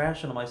because it's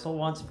rational. My soul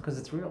wants it because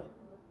it's real.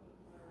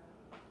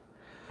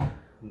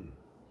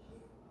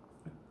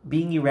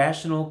 Being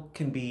irrational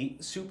can be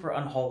super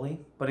unholy,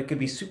 but it could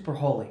be super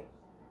holy.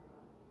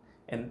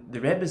 And the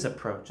Rebbe's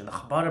approach and the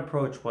Chabad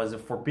approach was,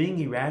 if we're being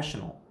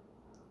irrational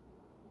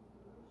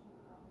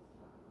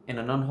in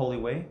an unholy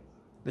way,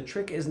 the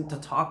trick isn't to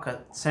talk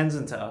sense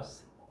into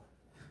us.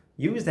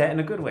 Use that in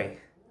a good way.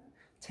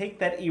 Take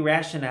that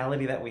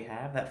irrationality that we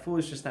have, that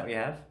foolishness that we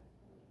have,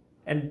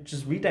 and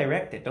just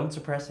redirect it. Don't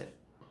suppress it.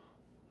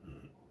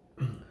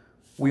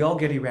 We all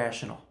get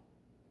irrational.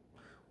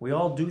 We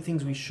all do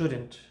things we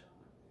shouldn't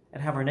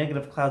and have our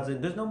negative clouds.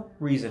 There's no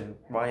reason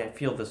why I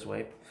feel this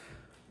way.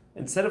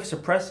 Instead of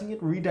suppressing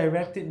it,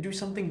 redirect it and do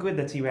something good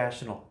that's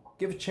irrational.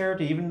 Give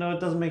charity even though it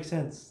doesn't make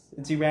sense.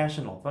 It's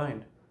irrational.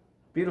 Fine.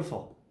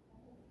 Beautiful.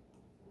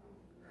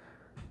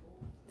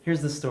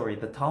 Here's the story.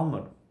 The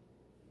Talmud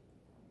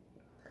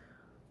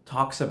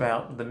talks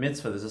about the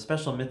mitzvah. There's a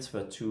special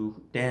mitzvah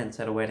to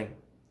dance at a wedding,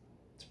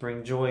 to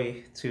bring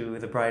joy to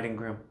the bride and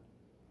groom.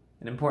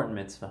 An important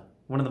mitzvah.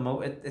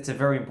 It's a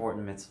very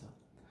important mitzvah.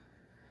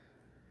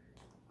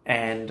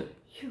 And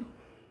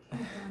I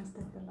danced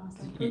at the last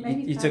time.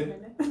 you took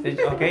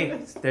okay.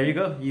 There you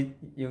go.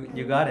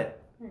 You got it.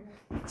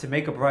 To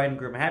make a bride and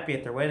groom happy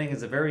at their wedding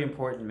is a very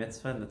important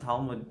mitzvah, and the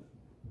Talmud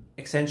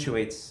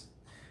accentuates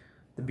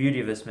the beauty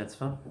of this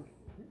mitzvah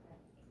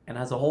and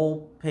has a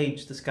whole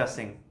page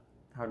discussing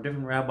how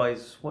different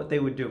rabbis, what they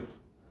would do.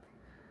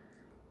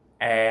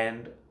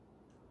 And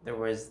there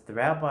was the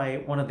rabbi,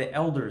 one of the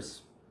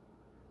elders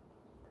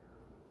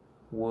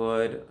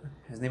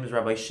his name is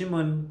Rabbi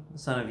Shimon, the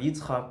son of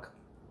Yitzchak,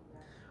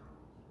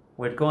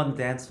 would go on the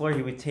dance floor.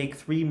 He would take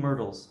 3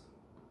 myrtles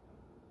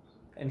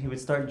and he would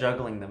start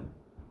juggling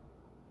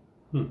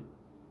them.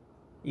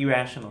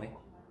 Irrationally.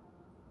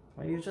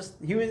 Right?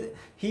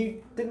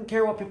 He didn't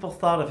care what people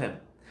thought of him.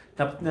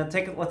 Now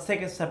let's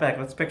take a step back.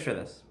 Let's picture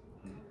this.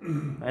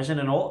 Imagine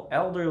an old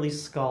elderly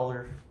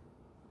scholar,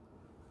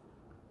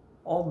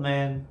 old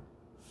man,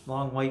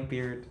 long white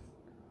beard,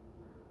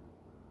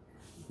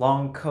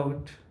 long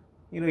coat.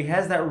 You know, he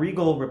has that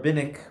regal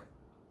rabbinic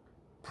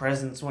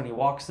presence when he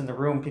walks in the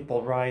room.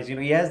 People rise. You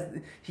know,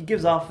 he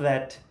gives off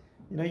that.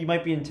 You know, you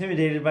might be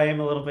intimidated by him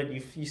a little bit.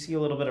 You see a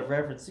little bit of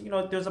reverence. You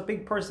know, there's a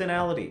big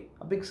personality,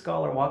 a big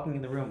scholar walking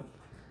in the room.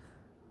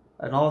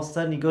 And all of a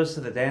sudden he goes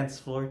to the dance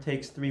floor,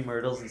 takes 3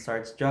 myrtles, and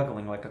starts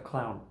juggling like a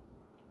clown.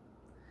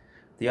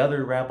 The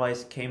other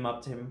rabbis came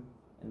up to him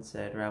and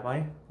said,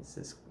 "Rabbi, this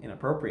is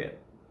inappropriate.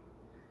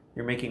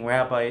 You're making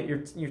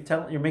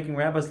making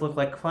rabbis look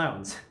like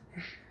clowns,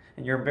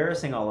 and you're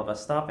embarrassing all of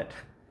us. Stop it."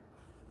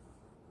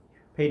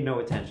 Paid no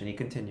attention. He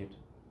continued.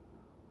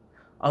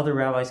 Other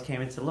rabbis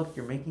came and said, "Look,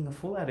 you're making a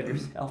fool out of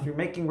yourself. You're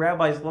making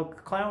rabbis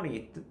look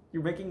clowny.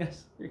 You're making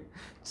us...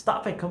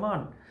 Stop it, come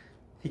on."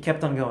 He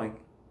kept on going.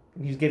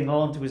 He was getting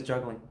all into his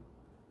juggling.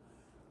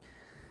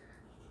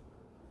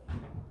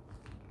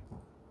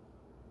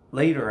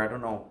 Later, I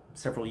don't know,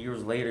 several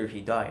years later, he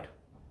died.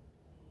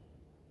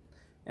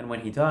 And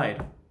when he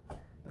died,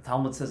 the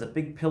Talmud says a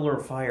big pillar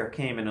of fire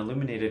came and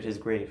illuminated his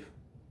grave.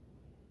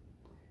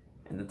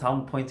 And the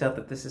Talmud points out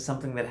that this is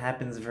something that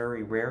happens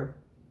very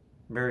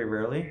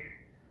rarely,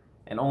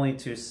 and only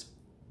to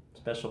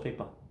special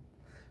people.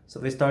 So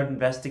they started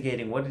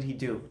investigating, what did he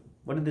do?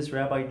 What did this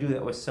rabbi do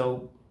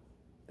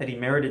that he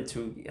merited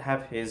to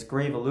have his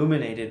grave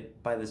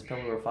illuminated by this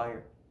pillar of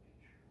fire?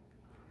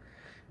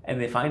 And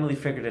they finally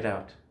figured it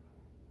out.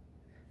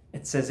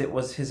 It says it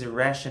was his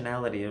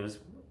irrationality, it was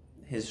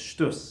his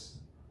shtus.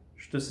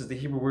 Shtus is the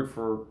Hebrew word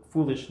for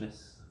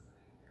foolishness.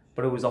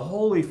 But it was a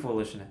holy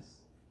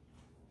foolishness.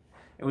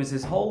 It was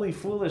his holy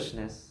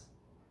foolishness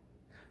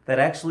that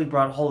actually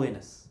brought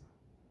holiness,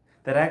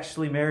 that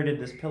actually merited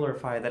this pillar of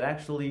fire, that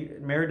actually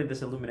merited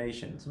this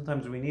illumination.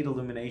 Sometimes we need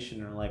illumination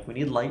in our life. We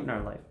need light in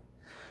our life.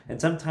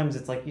 And sometimes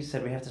it's like you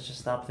said, we have to just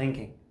stop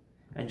thinking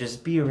and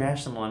just be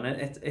irrational. And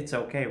it's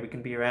okay. We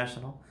can be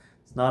irrational.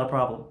 It's not a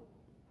problem.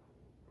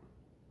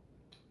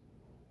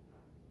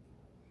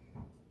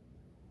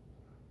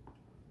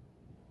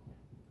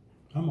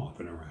 I'm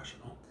often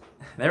irrational.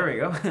 There we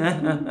go.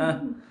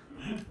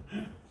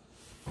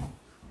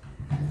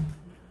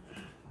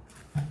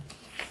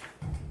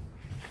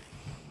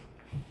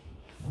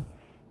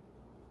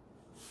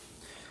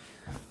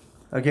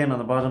 Again, on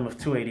the bottom of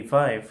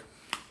 285,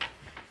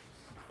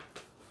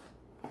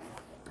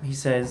 he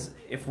says,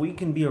 if we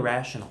can be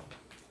irrational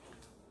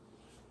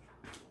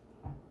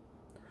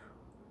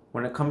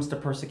when it comes to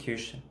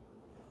persecution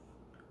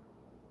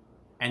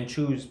and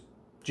choose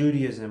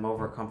Judaism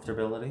over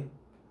comfortability,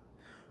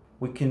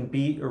 we can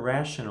be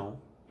irrational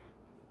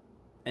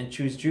and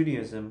choose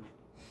Judaism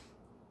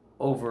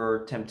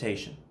over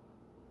temptation.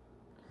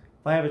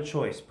 If I have a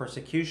choice,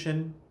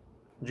 persecution,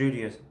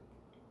 Judaism,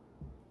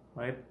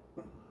 right?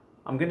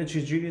 I'm going to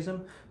choose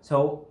Judaism.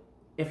 So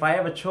if I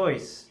have a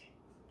choice,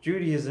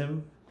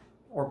 Judaism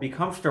or be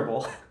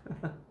comfortable,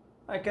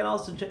 I can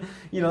also,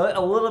 a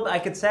little bit. I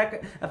could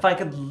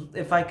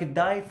if I could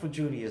die for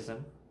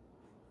Judaism,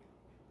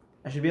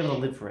 I should be able to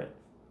live for it.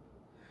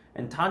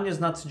 And Tanya's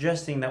not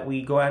suggesting that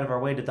we go out of our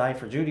way to die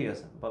for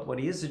Judaism, but what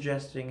he is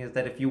suggesting is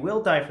that if you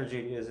will die for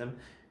Judaism,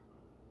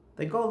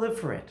 then go live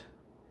for it.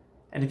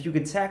 And if you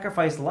could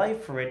sacrifice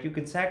life for it, you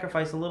could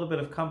sacrifice a little bit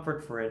of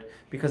comfort for it,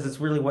 because it's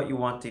really what you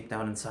want deep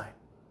down inside.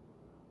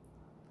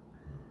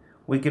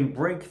 We can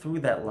break through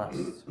that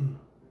lust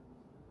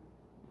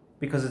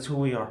because it's who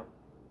we are.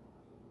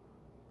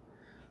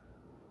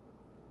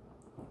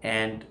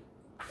 And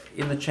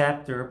in the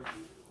chapter,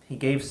 he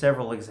gave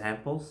several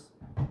examples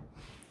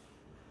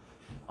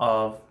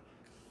of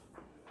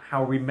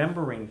how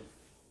remembering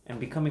and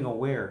becoming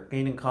aware,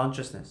 gaining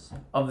consciousness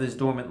of this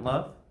dormant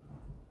love,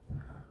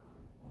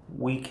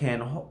 we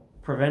can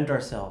prevent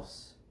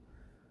ourselves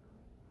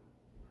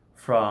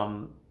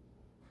from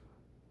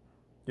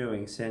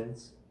doing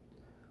sins.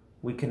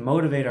 We can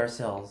motivate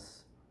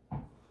ourselves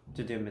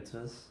to do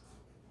mitzvahs.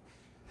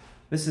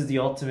 This is the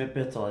ultimate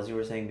bittul, as you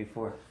were saying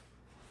before.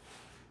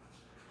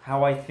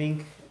 How I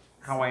think,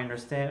 how I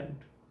understand.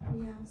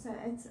 Yeah, so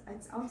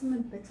it's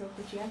ultimate bittul,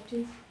 but you have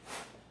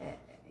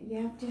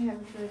to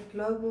have the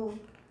global,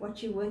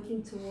 what you're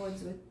working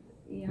towards with.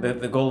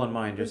 The goal in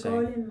mind, you're saying.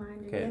 The goal in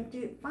mind, okay. You have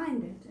to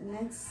find it, and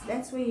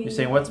that's where you're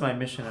saying, what's my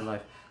mission in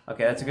life?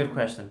 Okay, that's a good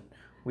question.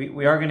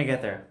 We are going to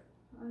get there.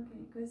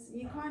 Okay, because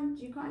you can't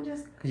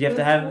just you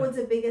have work towards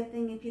a bigger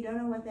thing if you don't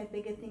know what that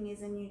bigger thing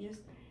is, and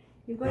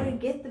you've got to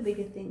get the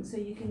bigger thing so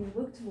you can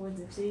work towards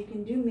it, so you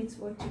can do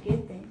mitzvot to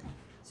get there,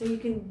 so you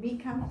can be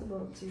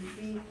comfortable to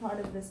be part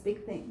of this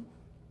big thing.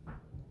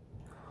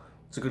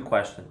 It's a good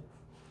question.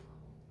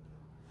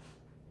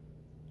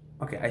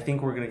 Okay, I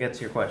think we're going to get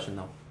to your question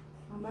though.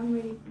 I'm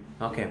ready.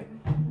 Okay.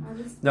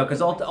 No,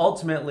 because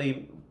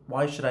ultimately,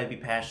 why should I be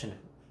passionate?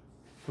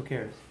 Who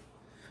cares?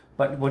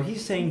 But what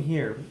he's saying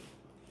here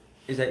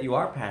is that you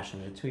are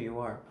passionate. It's who you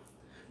are.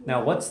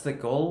 Now, what's the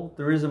goal?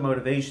 There is a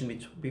motivation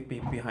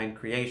behind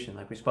creation,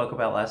 like we spoke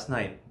about last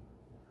night.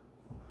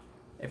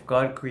 If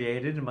God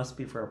created, it must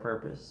be for a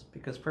purpose,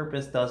 because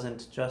purpose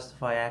doesn't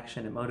justify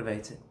action, it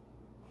motivates it.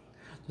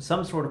 So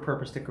some sort of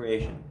purpose to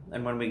creation.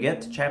 And when we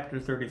get to chapter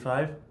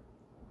 35,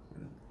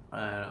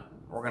 we're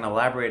going to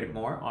elaborate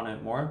on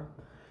it more,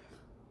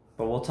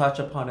 but we'll touch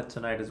upon it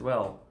tonight as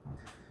well.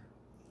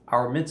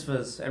 Our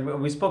mitzvahs, and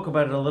we spoke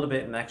about it a little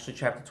bit in actually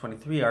chapter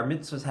 23, our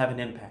mitzvahs have an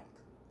impact.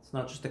 It's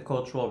not just a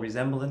cultural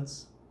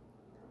resemblance.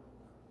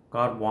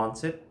 God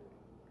wants it,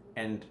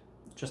 and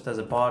just as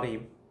a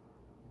body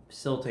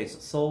facilitates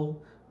the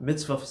soul,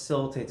 mitzvah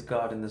facilitates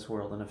God in this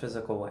world in a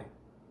physical way.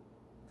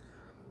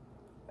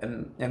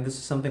 And this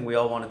is something we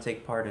all want to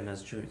take part in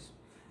as Jews.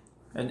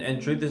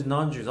 And truth is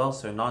non-Jews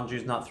also.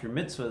 Non-Jews not through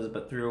mitzvahs,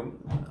 but through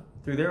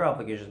their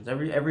obligations.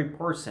 Every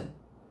person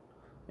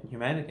in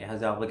humanity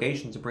has the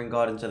obligation to bring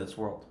God into this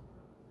world.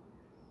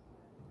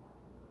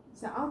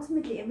 So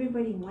ultimately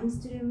everybody wants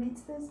to do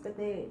mitzvahs, but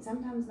they're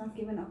sometimes not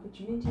given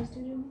opportunities to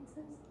do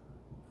mitzvahs?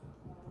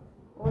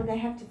 Or they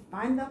have to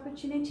find the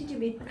opportunity to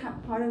be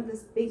part of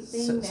this big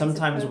thing?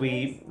 Sometimes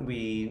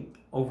we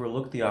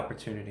overlook the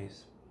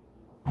opportunities.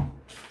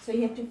 So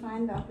you have to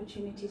find the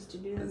opportunities to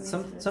do the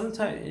mitzvahs.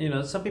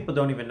 Sometimes, some people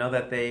don't even know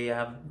that they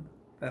have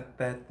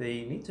that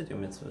they need to do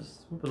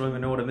mitzvahs. Some people don't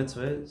even know what a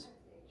mitzvah is.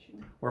 Sure.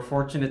 We're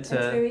fortunate to.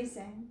 That's very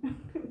sad.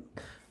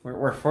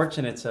 we're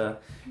fortunate to.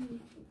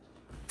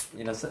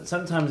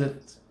 Sometimes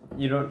it's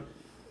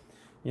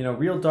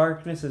real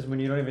darkness is when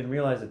you don't even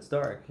realize it's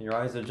dark. Your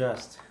eyes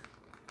adjust.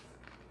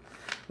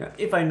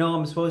 If I know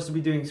I'm supposed to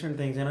be doing certain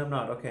things and I'm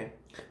not, okay.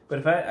 But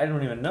if I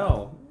don't even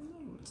know,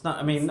 it's not.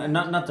 I mean,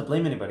 not to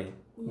blame anybody.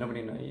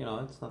 Nobody know.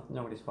 It's not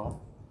nobody's fault.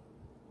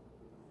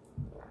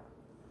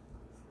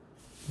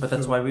 But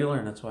that's why we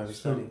learn. That's why we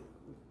study.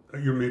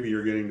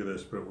 You're getting to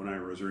this, but when I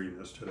was reading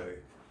this today,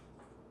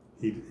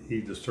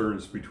 he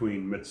discerns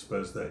between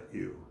mitzvahs that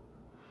you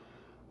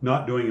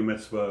not doing a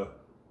mitzvah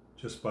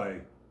just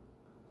by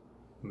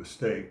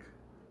mistake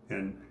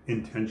and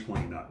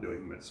intentionally not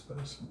doing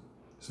mitzvahs,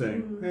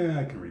 saying,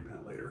 I can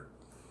repent later.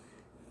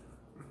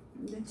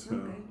 That's so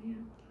good, yeah.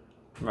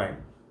 Right.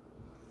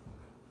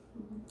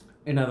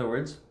 In other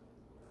words,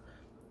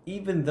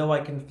 even though I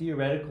can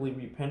theoretically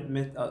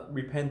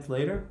repent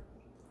later,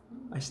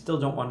 I still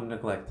don't want to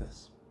neglect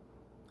this.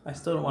 I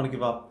still don't want to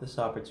give up this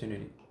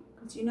opportunity.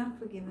 Because you're not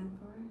forgiven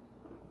for it.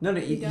 No,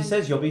 he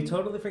says you'll be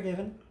totally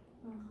forgiven.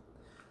 Oh.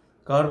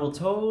 God will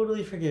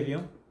totally forgive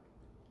you.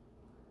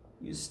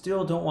 You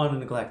still don't want to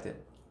neglect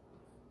it.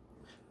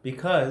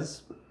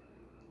 Because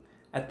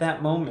at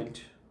that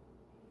moment,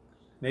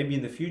 maybe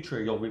in the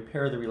future you'll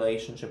repair the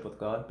relationship with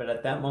God, but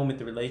at that moment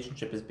the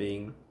relationship is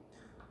being...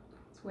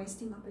 It's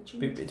wasting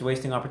opportunity. It's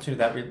wasting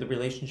opportunity. The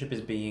relationship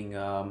is being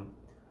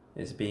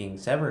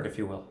severed, if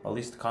you will, at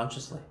least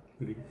consciously.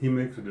 But he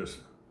makes it just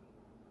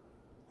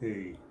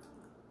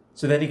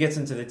So then he gets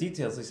into the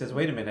details. He says,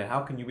 "Wait a minute.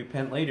 How can you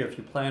repent later if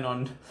you plan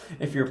on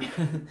if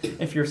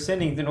you're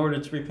sinning in order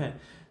to repent?"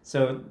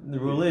 So the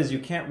rule is you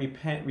can't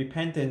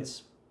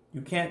repentance.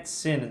 You can't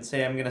sin and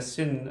say, "I'm going to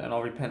sin and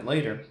I'll repent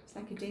later." It's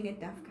like you're doing it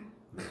dafka.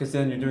 Because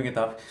then you're doing it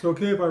dafka. It's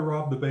okay if I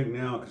rob the bank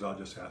now because I'll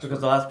just ask.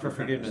 Because I'll ask for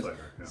forgiveness. Later.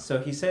 Yeah. So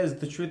he says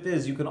the truth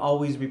is you can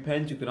always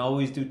repent. You can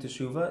always do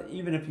teshuvah.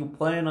 Even if you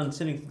plan on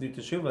sinning to do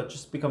teshuvah, it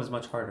just becomes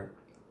much harder.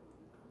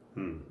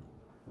 Got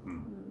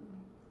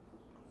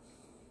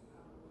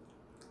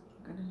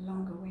a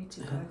longer way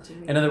to go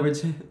to In other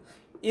words,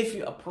 if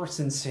a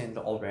person sinned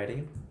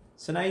already,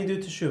 so now you do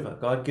teshuvah.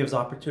 God gives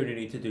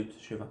opportunity to do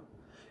teshuvah.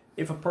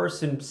 If a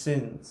person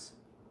sins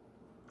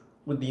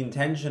with the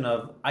intention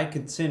of, I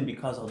could sin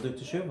because I'll do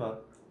teshuvah,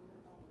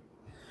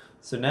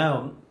 so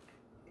now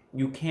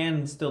you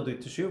can still do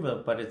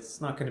teshuvah, but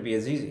it's not going to be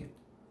as easy.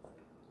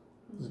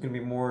 It's going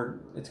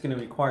to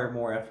require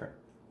more effort.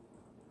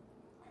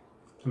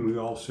 And we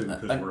all sin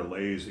because we're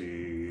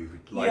lazy.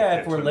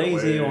 If we're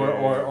lazy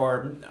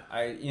or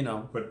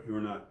But we're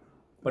not.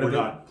 But we're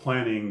not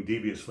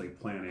deviously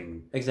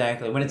planning.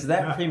 Exactly. When it's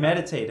that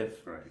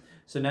premeditative. Right.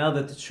 So now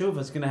that the tshuva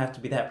is going to have to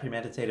be that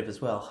premeditative as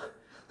well,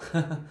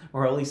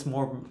 or at least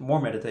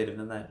more meditative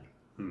than that.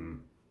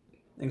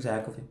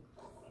 Exactly.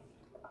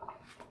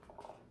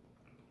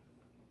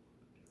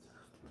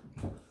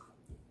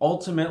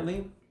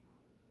 Ultimately,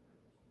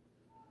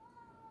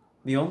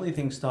 the only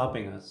thing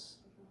stopping us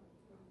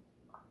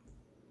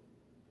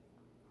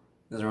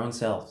is our own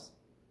selves.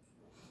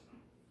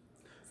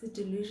 It's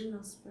a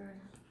delusional spirit.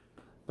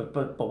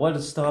 But what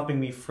is stopping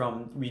me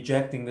from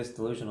rejecting this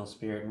delusional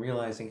spirit and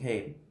realizing,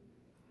 hey,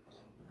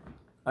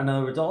 in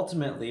other words,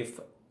 ultimately,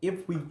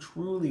 if we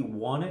truly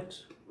want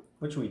it,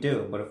 which we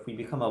do, but if we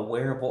become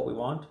aware of what we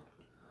want,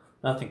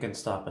 nothing can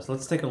stop us.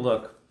 Let's take a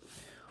look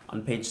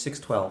on page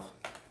 612,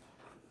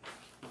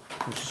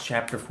 which is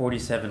chapter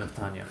 47 of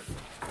Tanya.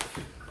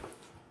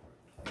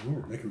 Oh,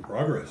 we're making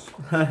progress.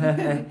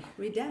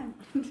 We're done.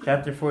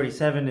 Chapter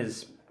 47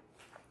 is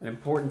an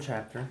important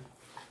chapter.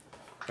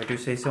 I do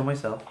say so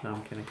myself. No,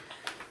 I'm kidding.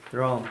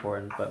 They're all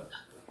important, but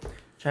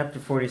chapter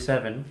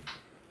 47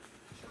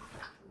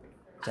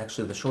 It's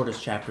actually the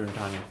shortest chapter in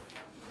Tanya.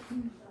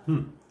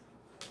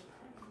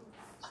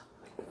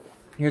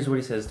 Here's what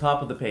he says,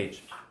 top of the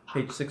page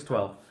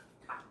 612.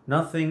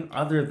 Nothing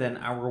other than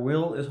our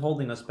will is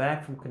holding us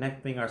back from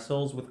connecting our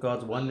souls with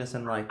God's oneness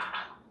and light.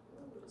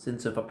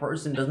 Since if a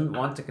person doesn't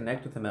want to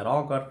connect with him at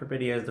all, God forbid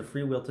he has the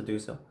free will to do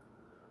so.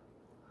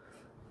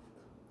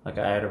 Like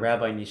I had a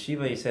rabbi in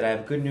yeshiva, he said, I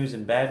have good news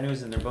and bad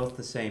news and they're both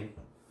the same.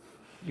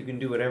 You can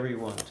do whatever you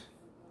want.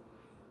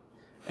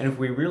 And if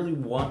we really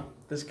want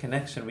this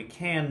connection, we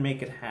can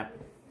make it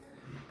happen.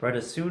 But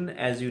as soon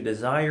as you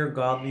desire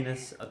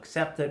godliness,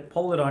 accept it,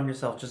 pull it on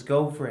yourself, just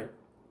go for it.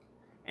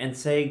 And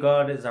say,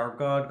 God is our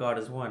God, God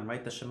is one.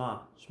 Right? The Shema.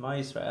 Shema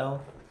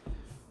Yisrael.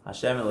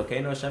 Hashem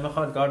Elokeinu, Hashem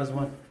Echad, God is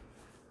one.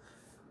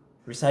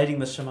 Reciting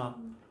the Shema.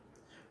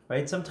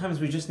 Right? Sometimes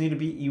we just need to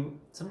be,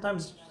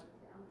 sometimes,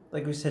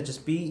 like we said,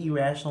 just be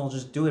irrational,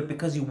 just do it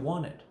because you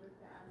want it.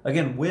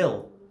 Again,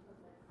 will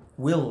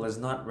is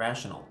not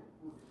rational.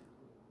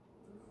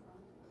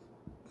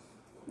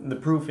 The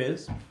proof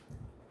is,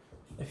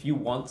 if you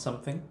want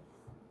something,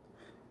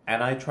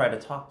 and I try to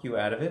talk you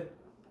out of it,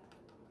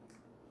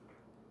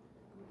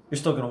 you're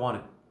still going to want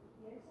it.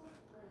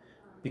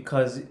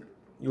 Because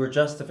your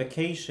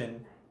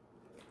justification,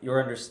 your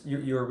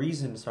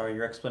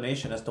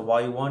explanation as to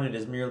why you want it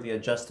is merely a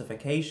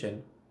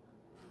justification.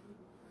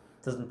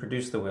 It doesn't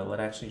produce the will, it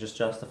actually just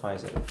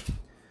justifies it.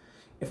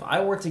 If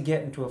I were to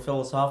get into a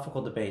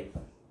philosophical debate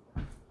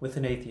with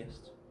an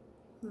atheist,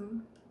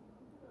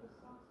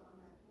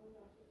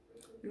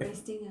 You're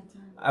wasting your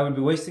time. I would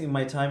be wasting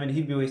my time and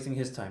he'd be wasting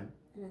his time.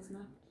 And it's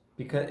not.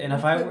 Because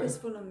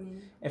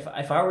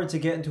if I were to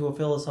get into a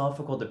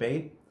philosophical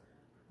debate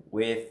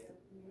with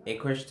a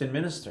Christian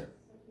minister,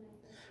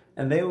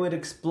 and they would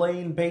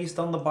explain based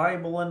on the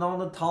Bible and on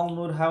the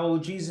Talmud how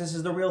Jesus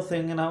is the real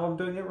thing and how I'm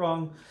doing it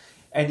wrong,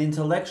 and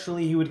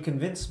intellectually he would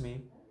convince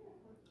me,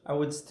 I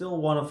would still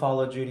want to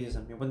follow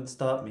Judaism. It wouldn't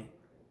stop me.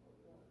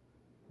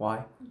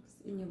 Why? It's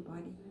in your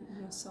body,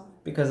 in your soul.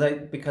 Because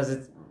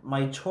it's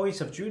my choice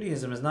of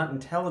Judaism is not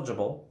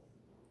intelligible.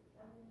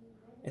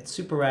 It's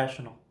super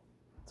rational.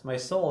 It's my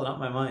soul, not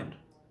my mind.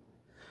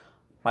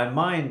 My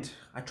mind,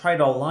 I try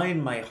to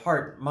align my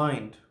heart,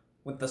 mind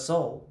with the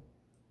soul.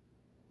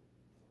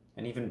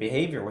 And even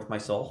behavior with my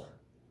soul.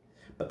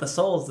 But the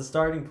soul is the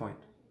starting point.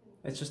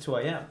 It's just who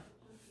I am.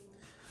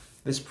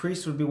 This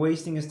priest would be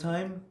wasting his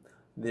time.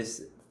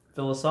 This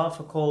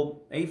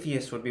philosophical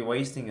atheist would be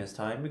wasting his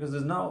time because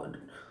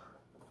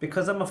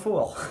because I'm a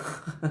fool.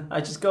 I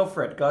just go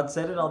for it. God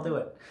said it, I'll do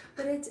it.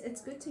 But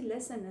it's good to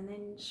listen and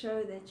then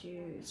show that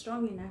you're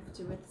strong enough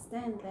to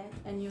withstand that,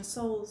 and your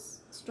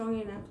soul's strong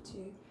enough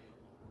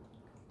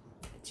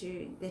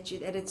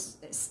that it's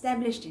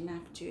established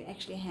enough to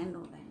actually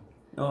handle that.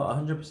 Oh,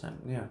 100%,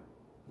 yeah.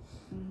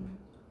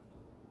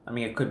 I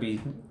mean, it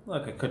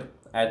could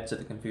add to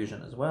the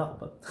confusion as well,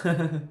 but...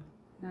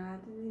 No,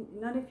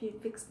 not if you're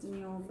fixed in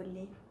your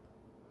belief.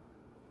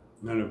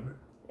 None of it.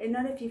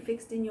 Not if you're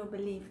fixed in your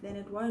belief, then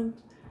it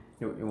won't.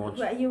 You won't.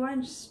 Well, you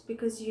won't,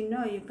 because you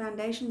know your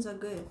foundations are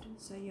good,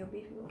 so you'll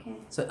be okay.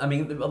 So I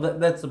mean,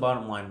 that's the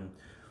bottom line.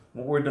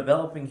 What we're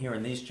developing here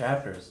in these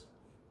chapters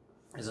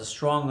is a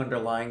strong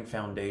underlying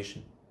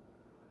foundation.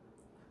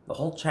 The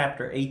whole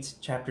chapters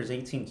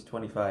 18 to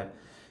 25,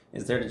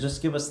 is there to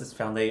just give us this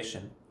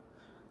foundation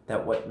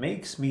that what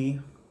makes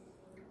me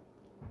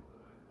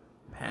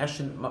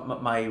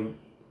my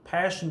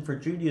passion for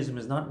Judaism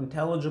is not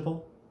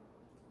intelligible.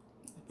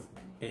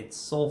 It's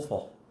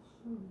soulful.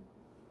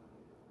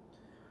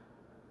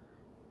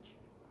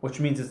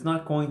 Which means it's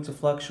not going to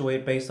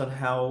fluctuate based on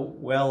how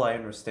well I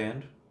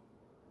understand.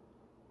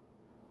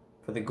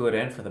 For the good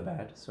and for the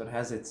bad. So it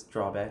has its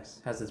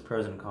drawbacks, has its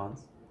pros and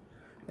cons.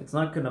 It's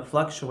not going to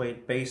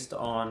fluctuate based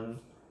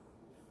on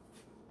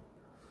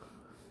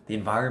the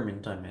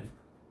environment I'm in.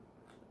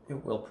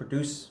 It will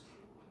produce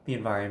the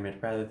environment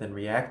rather than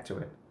react to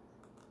it.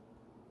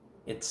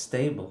 It's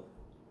stable.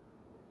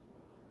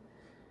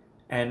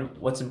 And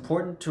what's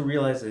important to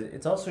realize is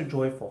it's also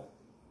joyful.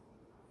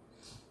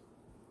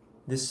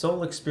 This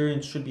soul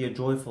experience should be a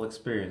joyful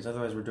experience,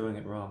 otherwise we're doing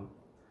it wrong.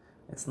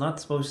 It's not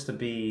supposed to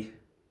be,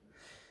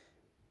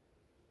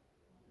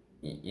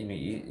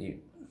 you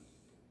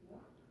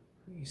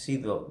see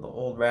the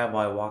old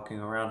rabbi walking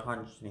around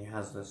hunched, and he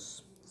has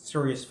this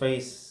serious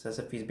face as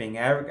if he's being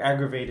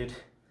aggravated.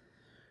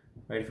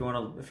 Right? If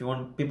you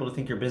want people to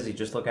think you're busy,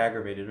 just look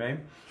aggravated, right?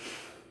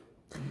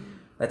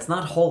 That's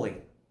not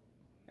holy.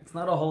 It's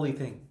not a holy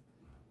thing.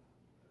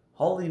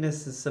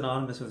 Holiness is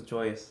synonymous with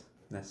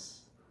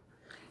joyousness.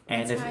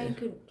 And that's how he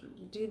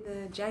could do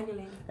the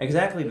juggling.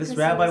 Exactly. This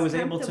rabbi was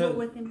able to.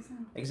 With himself.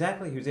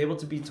 Exactly. He was able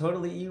to be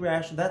totally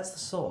irrational. That's the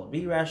soul.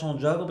 Be irrational and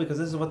juggle because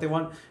this is what they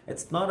want.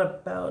 It's not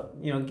about,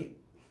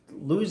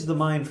 lose the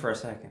mind for a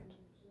second.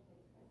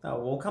 No,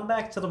 we'll come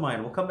back to the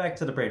mind. We'll come back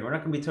to the brain. We're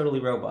not going to be totally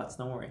robots.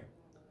 Don't worry.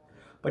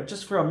 But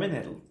just for a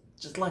minute,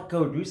 just let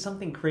go. Do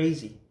something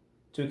crazy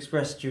to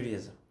express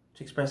Judaism.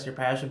 To express your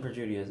passion for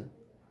Judaism.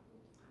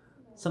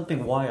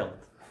 Something wild.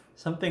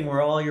 Something where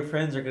all your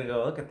friends are going to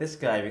go, look at this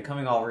guy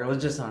becoming all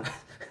religious on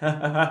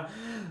it.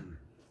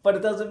 But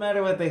it doesn't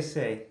matter what they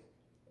say.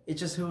 It's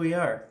just who we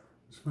are.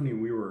 It's funny,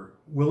 we were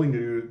willing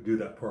to do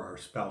that for our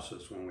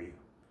spouses when we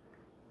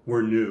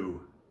were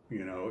new,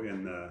 in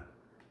the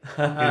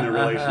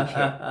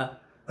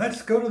relationship.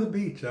 Let's go to the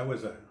beach. That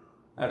was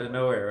out of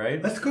nowhere,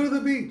 right? Let's go to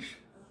the beach.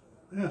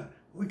 Yeah,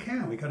 we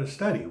can. We got to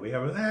study. We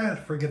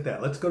have forget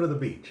that. Let's go to the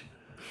beach.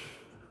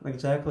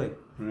 Exactly.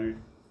 Right.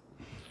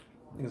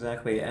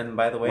 Exactly. And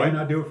by the way, why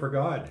not do it for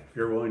God if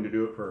you're willing to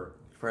do it for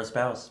a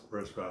spouse? For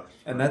a spouse.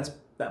 And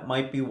that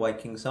might be why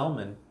King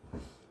Solomon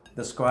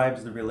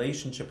describes the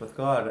relationship with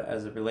God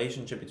as a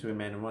relationship between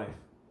man and wife.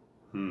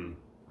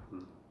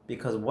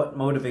 Because what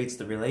motivates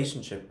the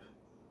relationship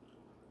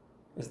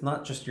is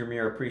not just your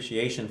mere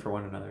appreciation for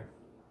one another,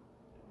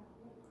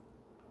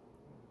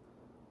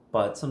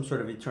 but some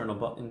sort of internal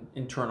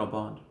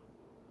bond.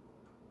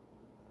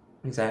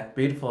 Exact.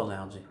 Beautiful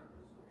analogy.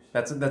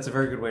 That's a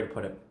very good way to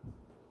put it.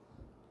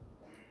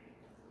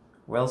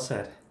 Well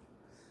said.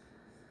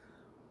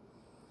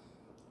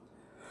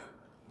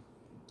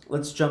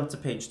 Let's jump to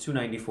page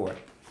 294.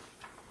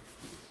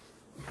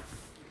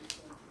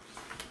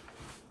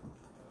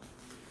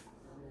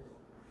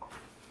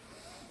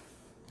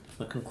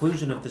 The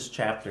conclusion of this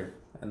chapter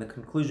and the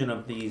conclusion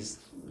of these,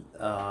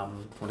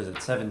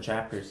 7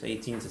 chapters,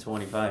 18 to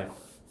 25,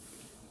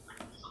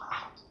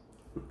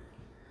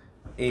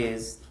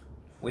 is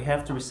we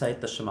have to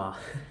recite the Shema.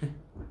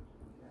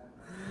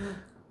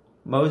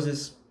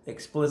 Moses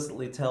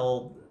explicitly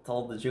told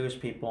the Jewish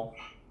people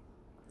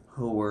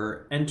who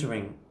were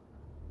entering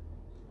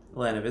the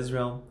land of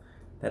Israel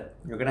that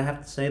you're going to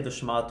have to say the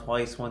Shema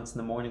twice, once in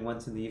the morning,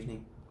 once in the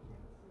evening.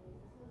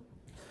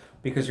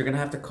 Because you're going to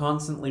have to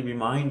constantly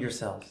remind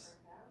yourselves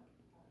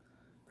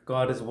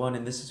God is one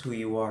and this is who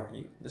you are.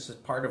 This is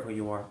part of who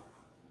you are.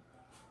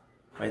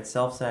 Right?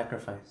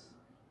 Self-sacrifice.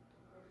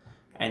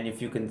 And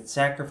if you can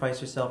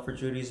sacrifice yourself for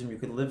Judaism, you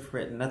can live for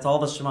it. And that's all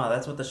the Shema.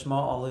 That's what the Shema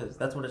all is.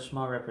 That's what a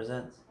Shema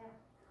represents.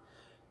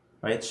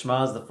 Right?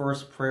 Shema is the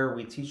first prayer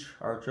we teach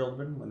our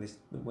children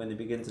when they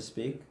begin to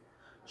speak.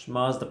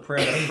 Shema is the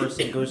prayer that a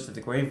person goes to the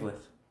grave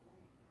with.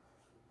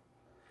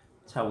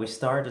 It's how we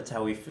start. It's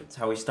how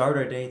we start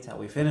our day. It's how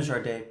we finish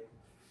our day.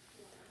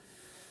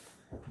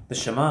 The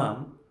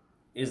Shema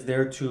is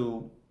there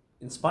to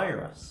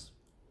inspire us.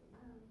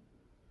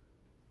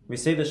 We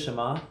say the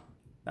Shema,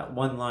 that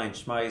one line,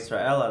 Shema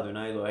Yisrael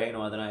Adonai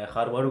Eloheinu Adonai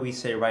Echad. What do we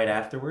say right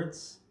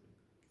afterwards?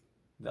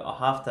 The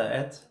Ahavta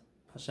et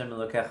Hashem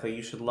Elokecha.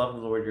 You should love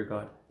the Lord your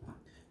God.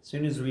 As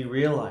soon as we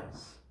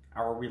realize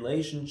our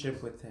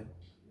relationship with Him,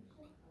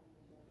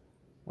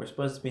 we're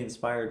supposed to be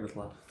inspired with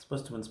love. It's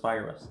supposed to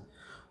inspire us.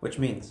 Which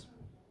means,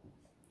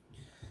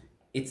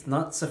 it's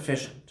not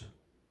sufficient.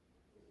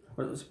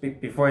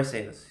 Before I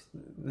say this,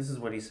 this is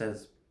what he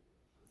says.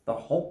 The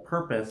whole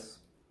purpose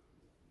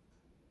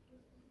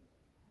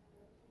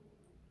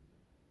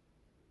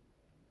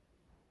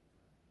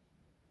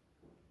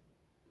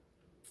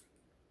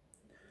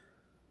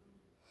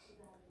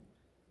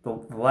the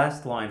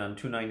last line on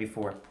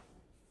 294,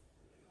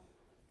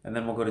 and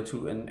then we'll go to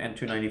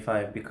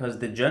 295, because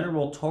the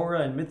general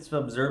Torah and mitzvah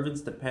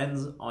observance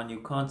depends on you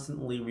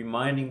constantly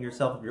reminding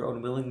yourself of your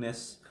own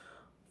willingness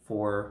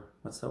for,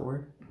 what's that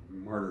word?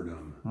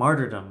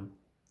 Martyrdom.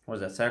 What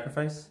is that?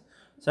 Sacrifice?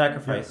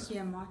 Sacrifice.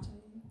 Yeah, martyrdom.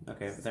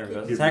 Okay, there we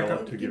go.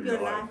 To give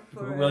your life.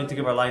 We're willing to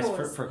give our lives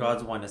for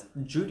God's oneness.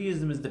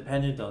 Judaism is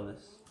dependent on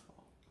this.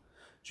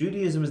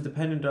 Judaism is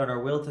dependent on our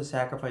will to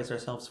sacrifice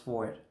ourselves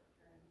for it.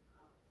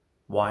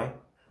 Why?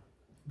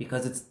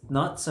 Because it's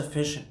not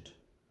sufficient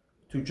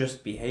to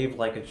just behave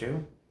like a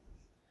Jew.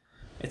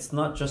 It's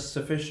not just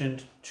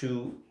sufficient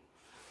to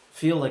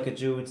feel like a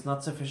Jew. It's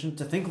not sufficient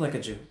to think like a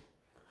Jew.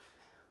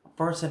 A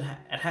person,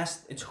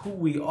 it's who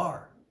we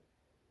are.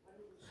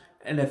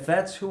 And if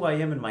that's who I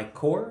am in my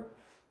core,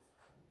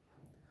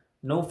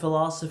 no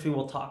philosophy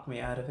will talk me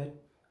out of it.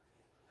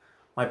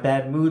 My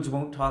bad moods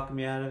won't talk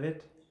me out of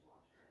it.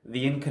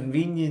 The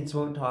inconvenience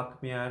won't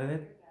talk me out of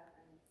it.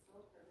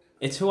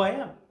 It's who I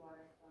am.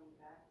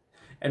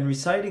 And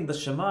reciting the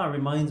Shema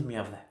reminds me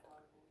of that.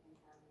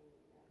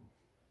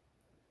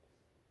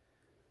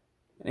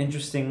 An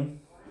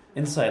interesting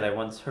insight I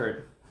once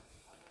heard.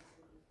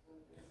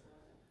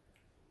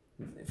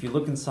 If you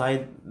look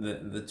inside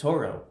the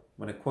Torah,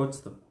 when it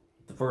quotes the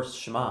verse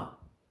Shema,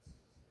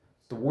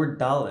 the word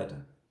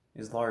Daled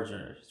is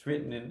larger. It's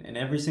written in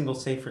every single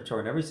Sefer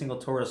Torah, in every single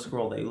Torah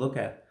scroll that you look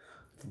at.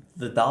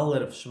 The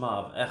Daled of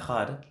Shema, of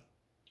Echad,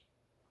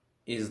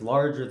 is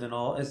larger than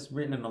all, is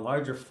written in a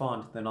larger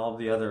font than all of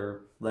the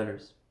other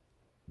letters.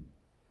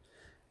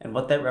 And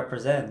what that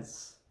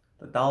represents,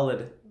 the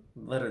Daled,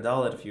 letter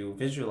Daled, if you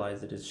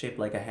visualize it, is shaped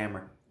like a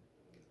hammer.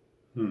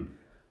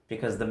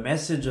 Because the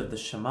message of the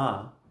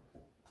Shema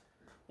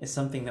is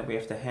something that we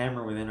have to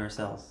hammer within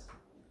ourselves,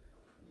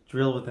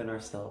 drill within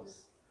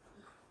ourselves.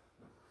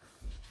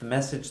 The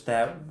message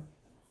that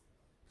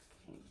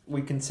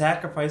we can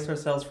sacrifice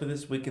ourselves for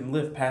this, we can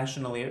live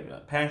passionately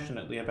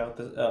about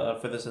this,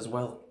 for this as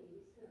well.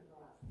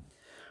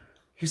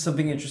 Here's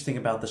something interesting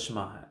about the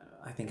Shema.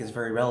 I think is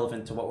very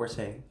relevant to what we're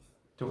saying,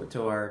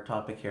 to our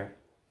topic here.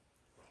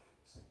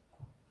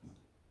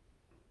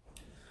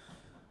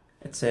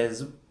 It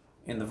says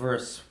in the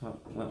verse,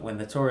 when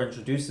the Torah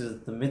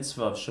introduces the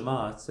mitzvah of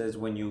Shema, it says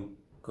when you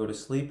go to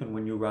sleep and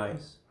when you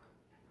rise.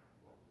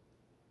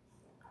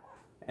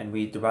 And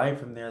we derive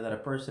from there that a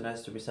person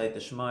has to recite the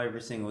Shema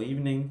every single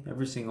evening,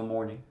 every single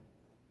morning.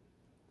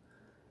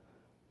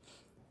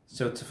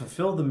 So to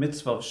fulfill the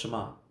mitzvah of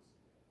Shema,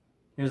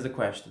 here's the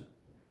question.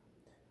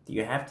 Do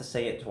you have to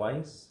say it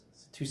twice?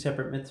 Is it two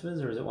separate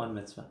mitzvahs or is it one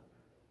mitzvah?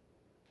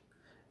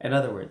 In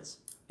other words,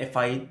 if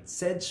I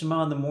said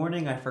Shema in the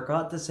morning, I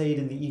forgot to say it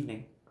in the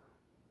evening.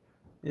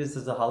 This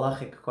is a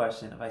halachic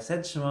question. If I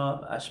said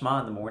Shema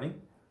in the morning,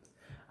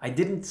 I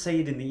didn't say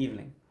it in the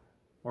evening,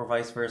 or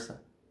vice versa.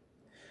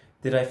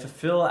 Did I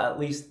fulfill at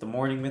least the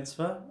morning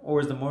mitzvah,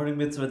 or is the morning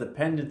mitzvah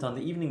dependent on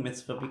the evening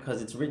mitzvah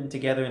because it's written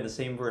together in the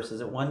same verse? Is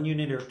it 1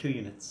 unit or 2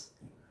 units?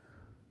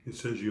 It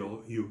says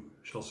you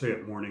shall say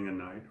it morning and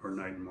night, or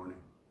night and morning.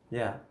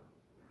 Yeah.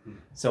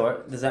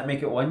 So does that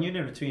make it 1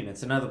 unit or 2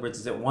 units? In other words,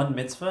 is it one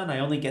mitzvah and I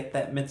only get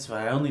that mitzvah?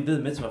 I only do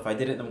the mitzvah if I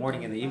did it in the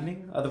morning and the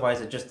evening?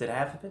 Otherwise, I just did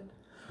half of it?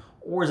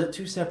 Or is it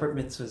 2 separate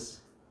mitzvahs?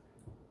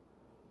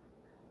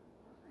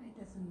 It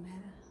doesn't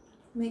matter.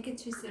 Make it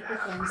 2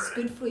 separate ones.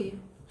 Good for you.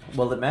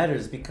 Well, it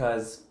matters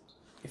because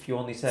if you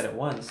only said it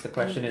once, the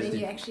question is... Then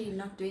you're actually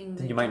not doing...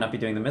 Then you might not be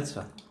doing the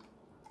mitzvah.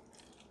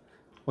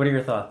 What are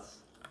your thoughts?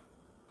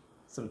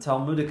 Some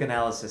Talmudic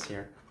analysis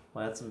here.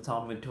 We'll add some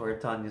Talmud to our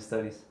Tanya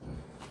studies.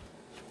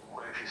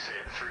 What if you say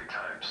it 3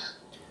 times?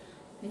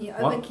 And you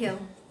What? overkill.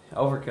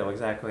 Overkill,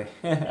 exactly.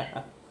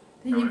 Then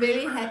you're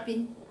very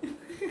happy.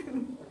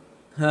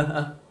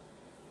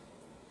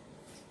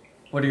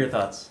 What are your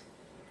thoughts?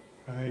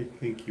 I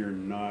think you're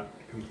not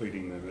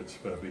completing the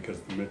mitzvah because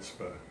the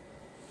mitzvah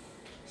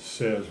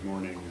says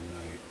morning and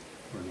night,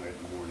 or night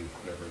and morning,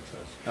 whatever it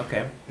says.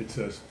 Okay. It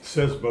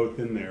says both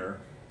in there.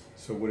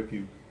 So what if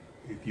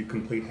you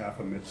complete half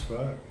a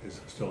mitzvah? Is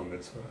it still a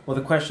mitzvah? Well,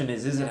 the question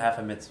is it half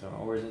a mitzvah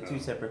or is it 2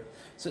 separate?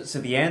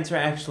 So the answer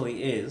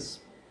actually is,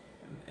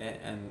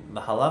 and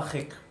the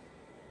halachic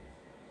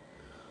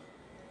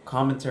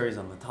commentaries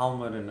on the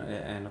Talmud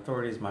and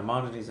authorities,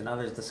 Maimonides and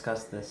others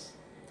discuss this,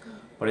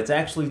 but it's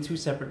actually 2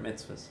 separate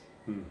mitzvahs.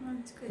 Oh,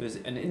 that's good. There's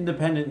an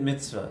independent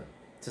mitzvah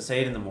to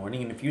say it in the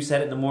morning, and if you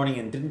said it in the morning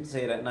and didn't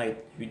say it at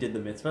night, you did the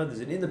mitzvah. There's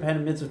an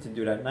independent mitzvah to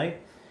do it at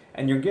night,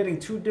 and you're getting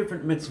 2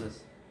 different mitzvahs.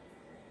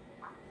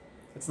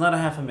 It's not a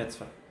half a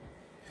mitzvah.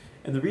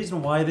 And the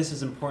reason why this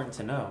is important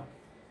to know,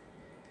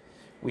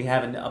 we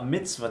have a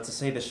mitzvah to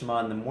say the Shema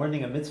in the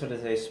morning, a mitzvah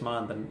to say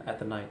Shema at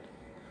the night.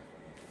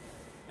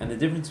 And the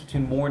difference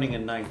between morning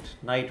and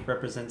night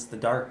represents the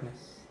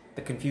darkness,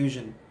 the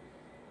confusion.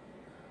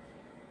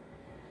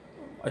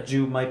 A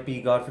Jew might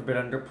be, God forbid,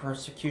 under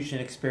persecution,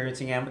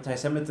 experiencing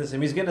anti-Semitism.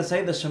 He's going to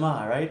say the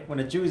Shema, right? When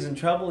a Jew is in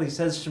trouble, he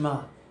says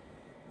Shema.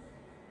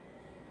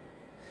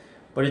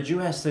 But a Jew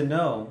has to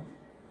know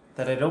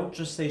that I don't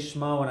just say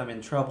Shema when I'm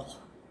in trouble.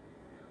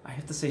 I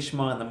have to say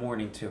Shema in the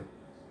morning too.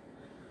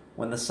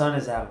 When the sun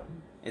is out,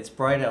 it's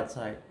bright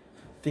outside,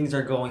 things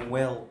are going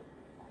well,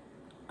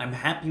 I'm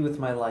happy with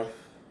my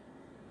life,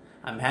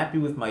 I'm happy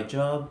with my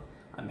job,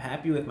 I'm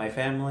happy with my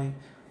family,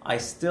 I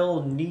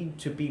still need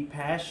to be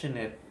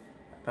passionate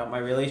about my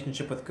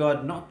relationship with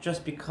God, not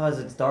just because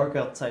it's dark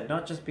outside,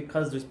 not just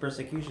because there's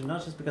persecution,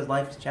 not just because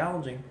life is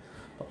challenging,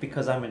 but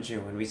because I'm a Jew.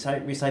 And we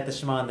recite the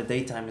Shema in the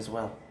daytime as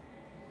well.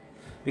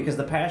 Because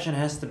the passion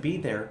has to be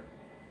there,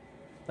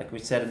 like we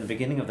said in the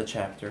beginning of the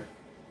chapter,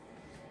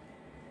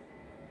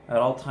 at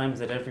all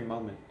times, at every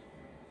moment.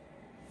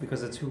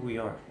 Because it's who we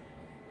are.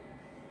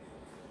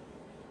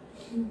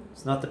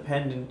 It's not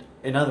dependent.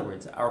 In other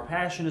words, our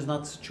passion is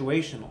not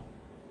situational.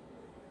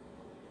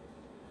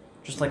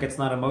 Just like it's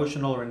not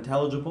emotional or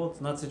intelligible,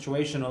 it's not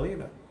situational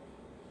either.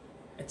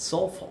 It's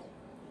soulful.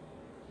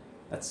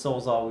 That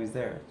soul's always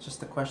there. It's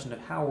just a question of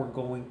how we're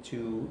going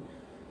to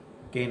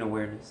gain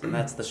awareness. And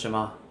that's the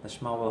Shema. The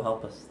Shema will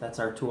help us. That's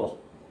our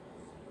tool.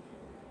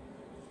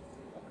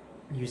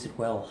 Use it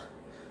well.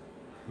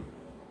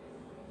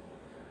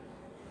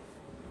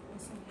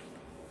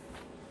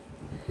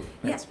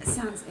 Yeah,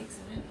 sounds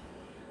excellent.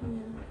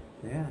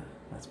 Yeah,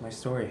 that's my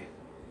story.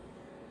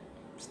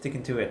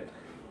 Sticking to it.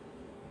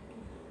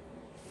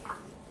 Okay,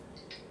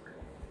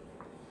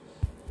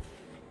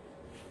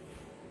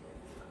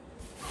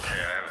 I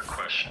have a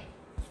question.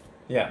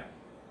 Yeah.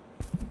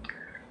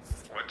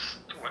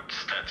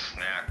 What's that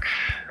snack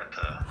at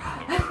the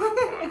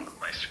on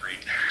my screen?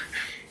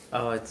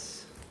 Oh,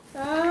 it's...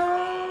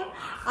 Oh,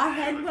 I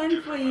had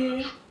one for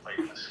you. Like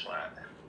this flat.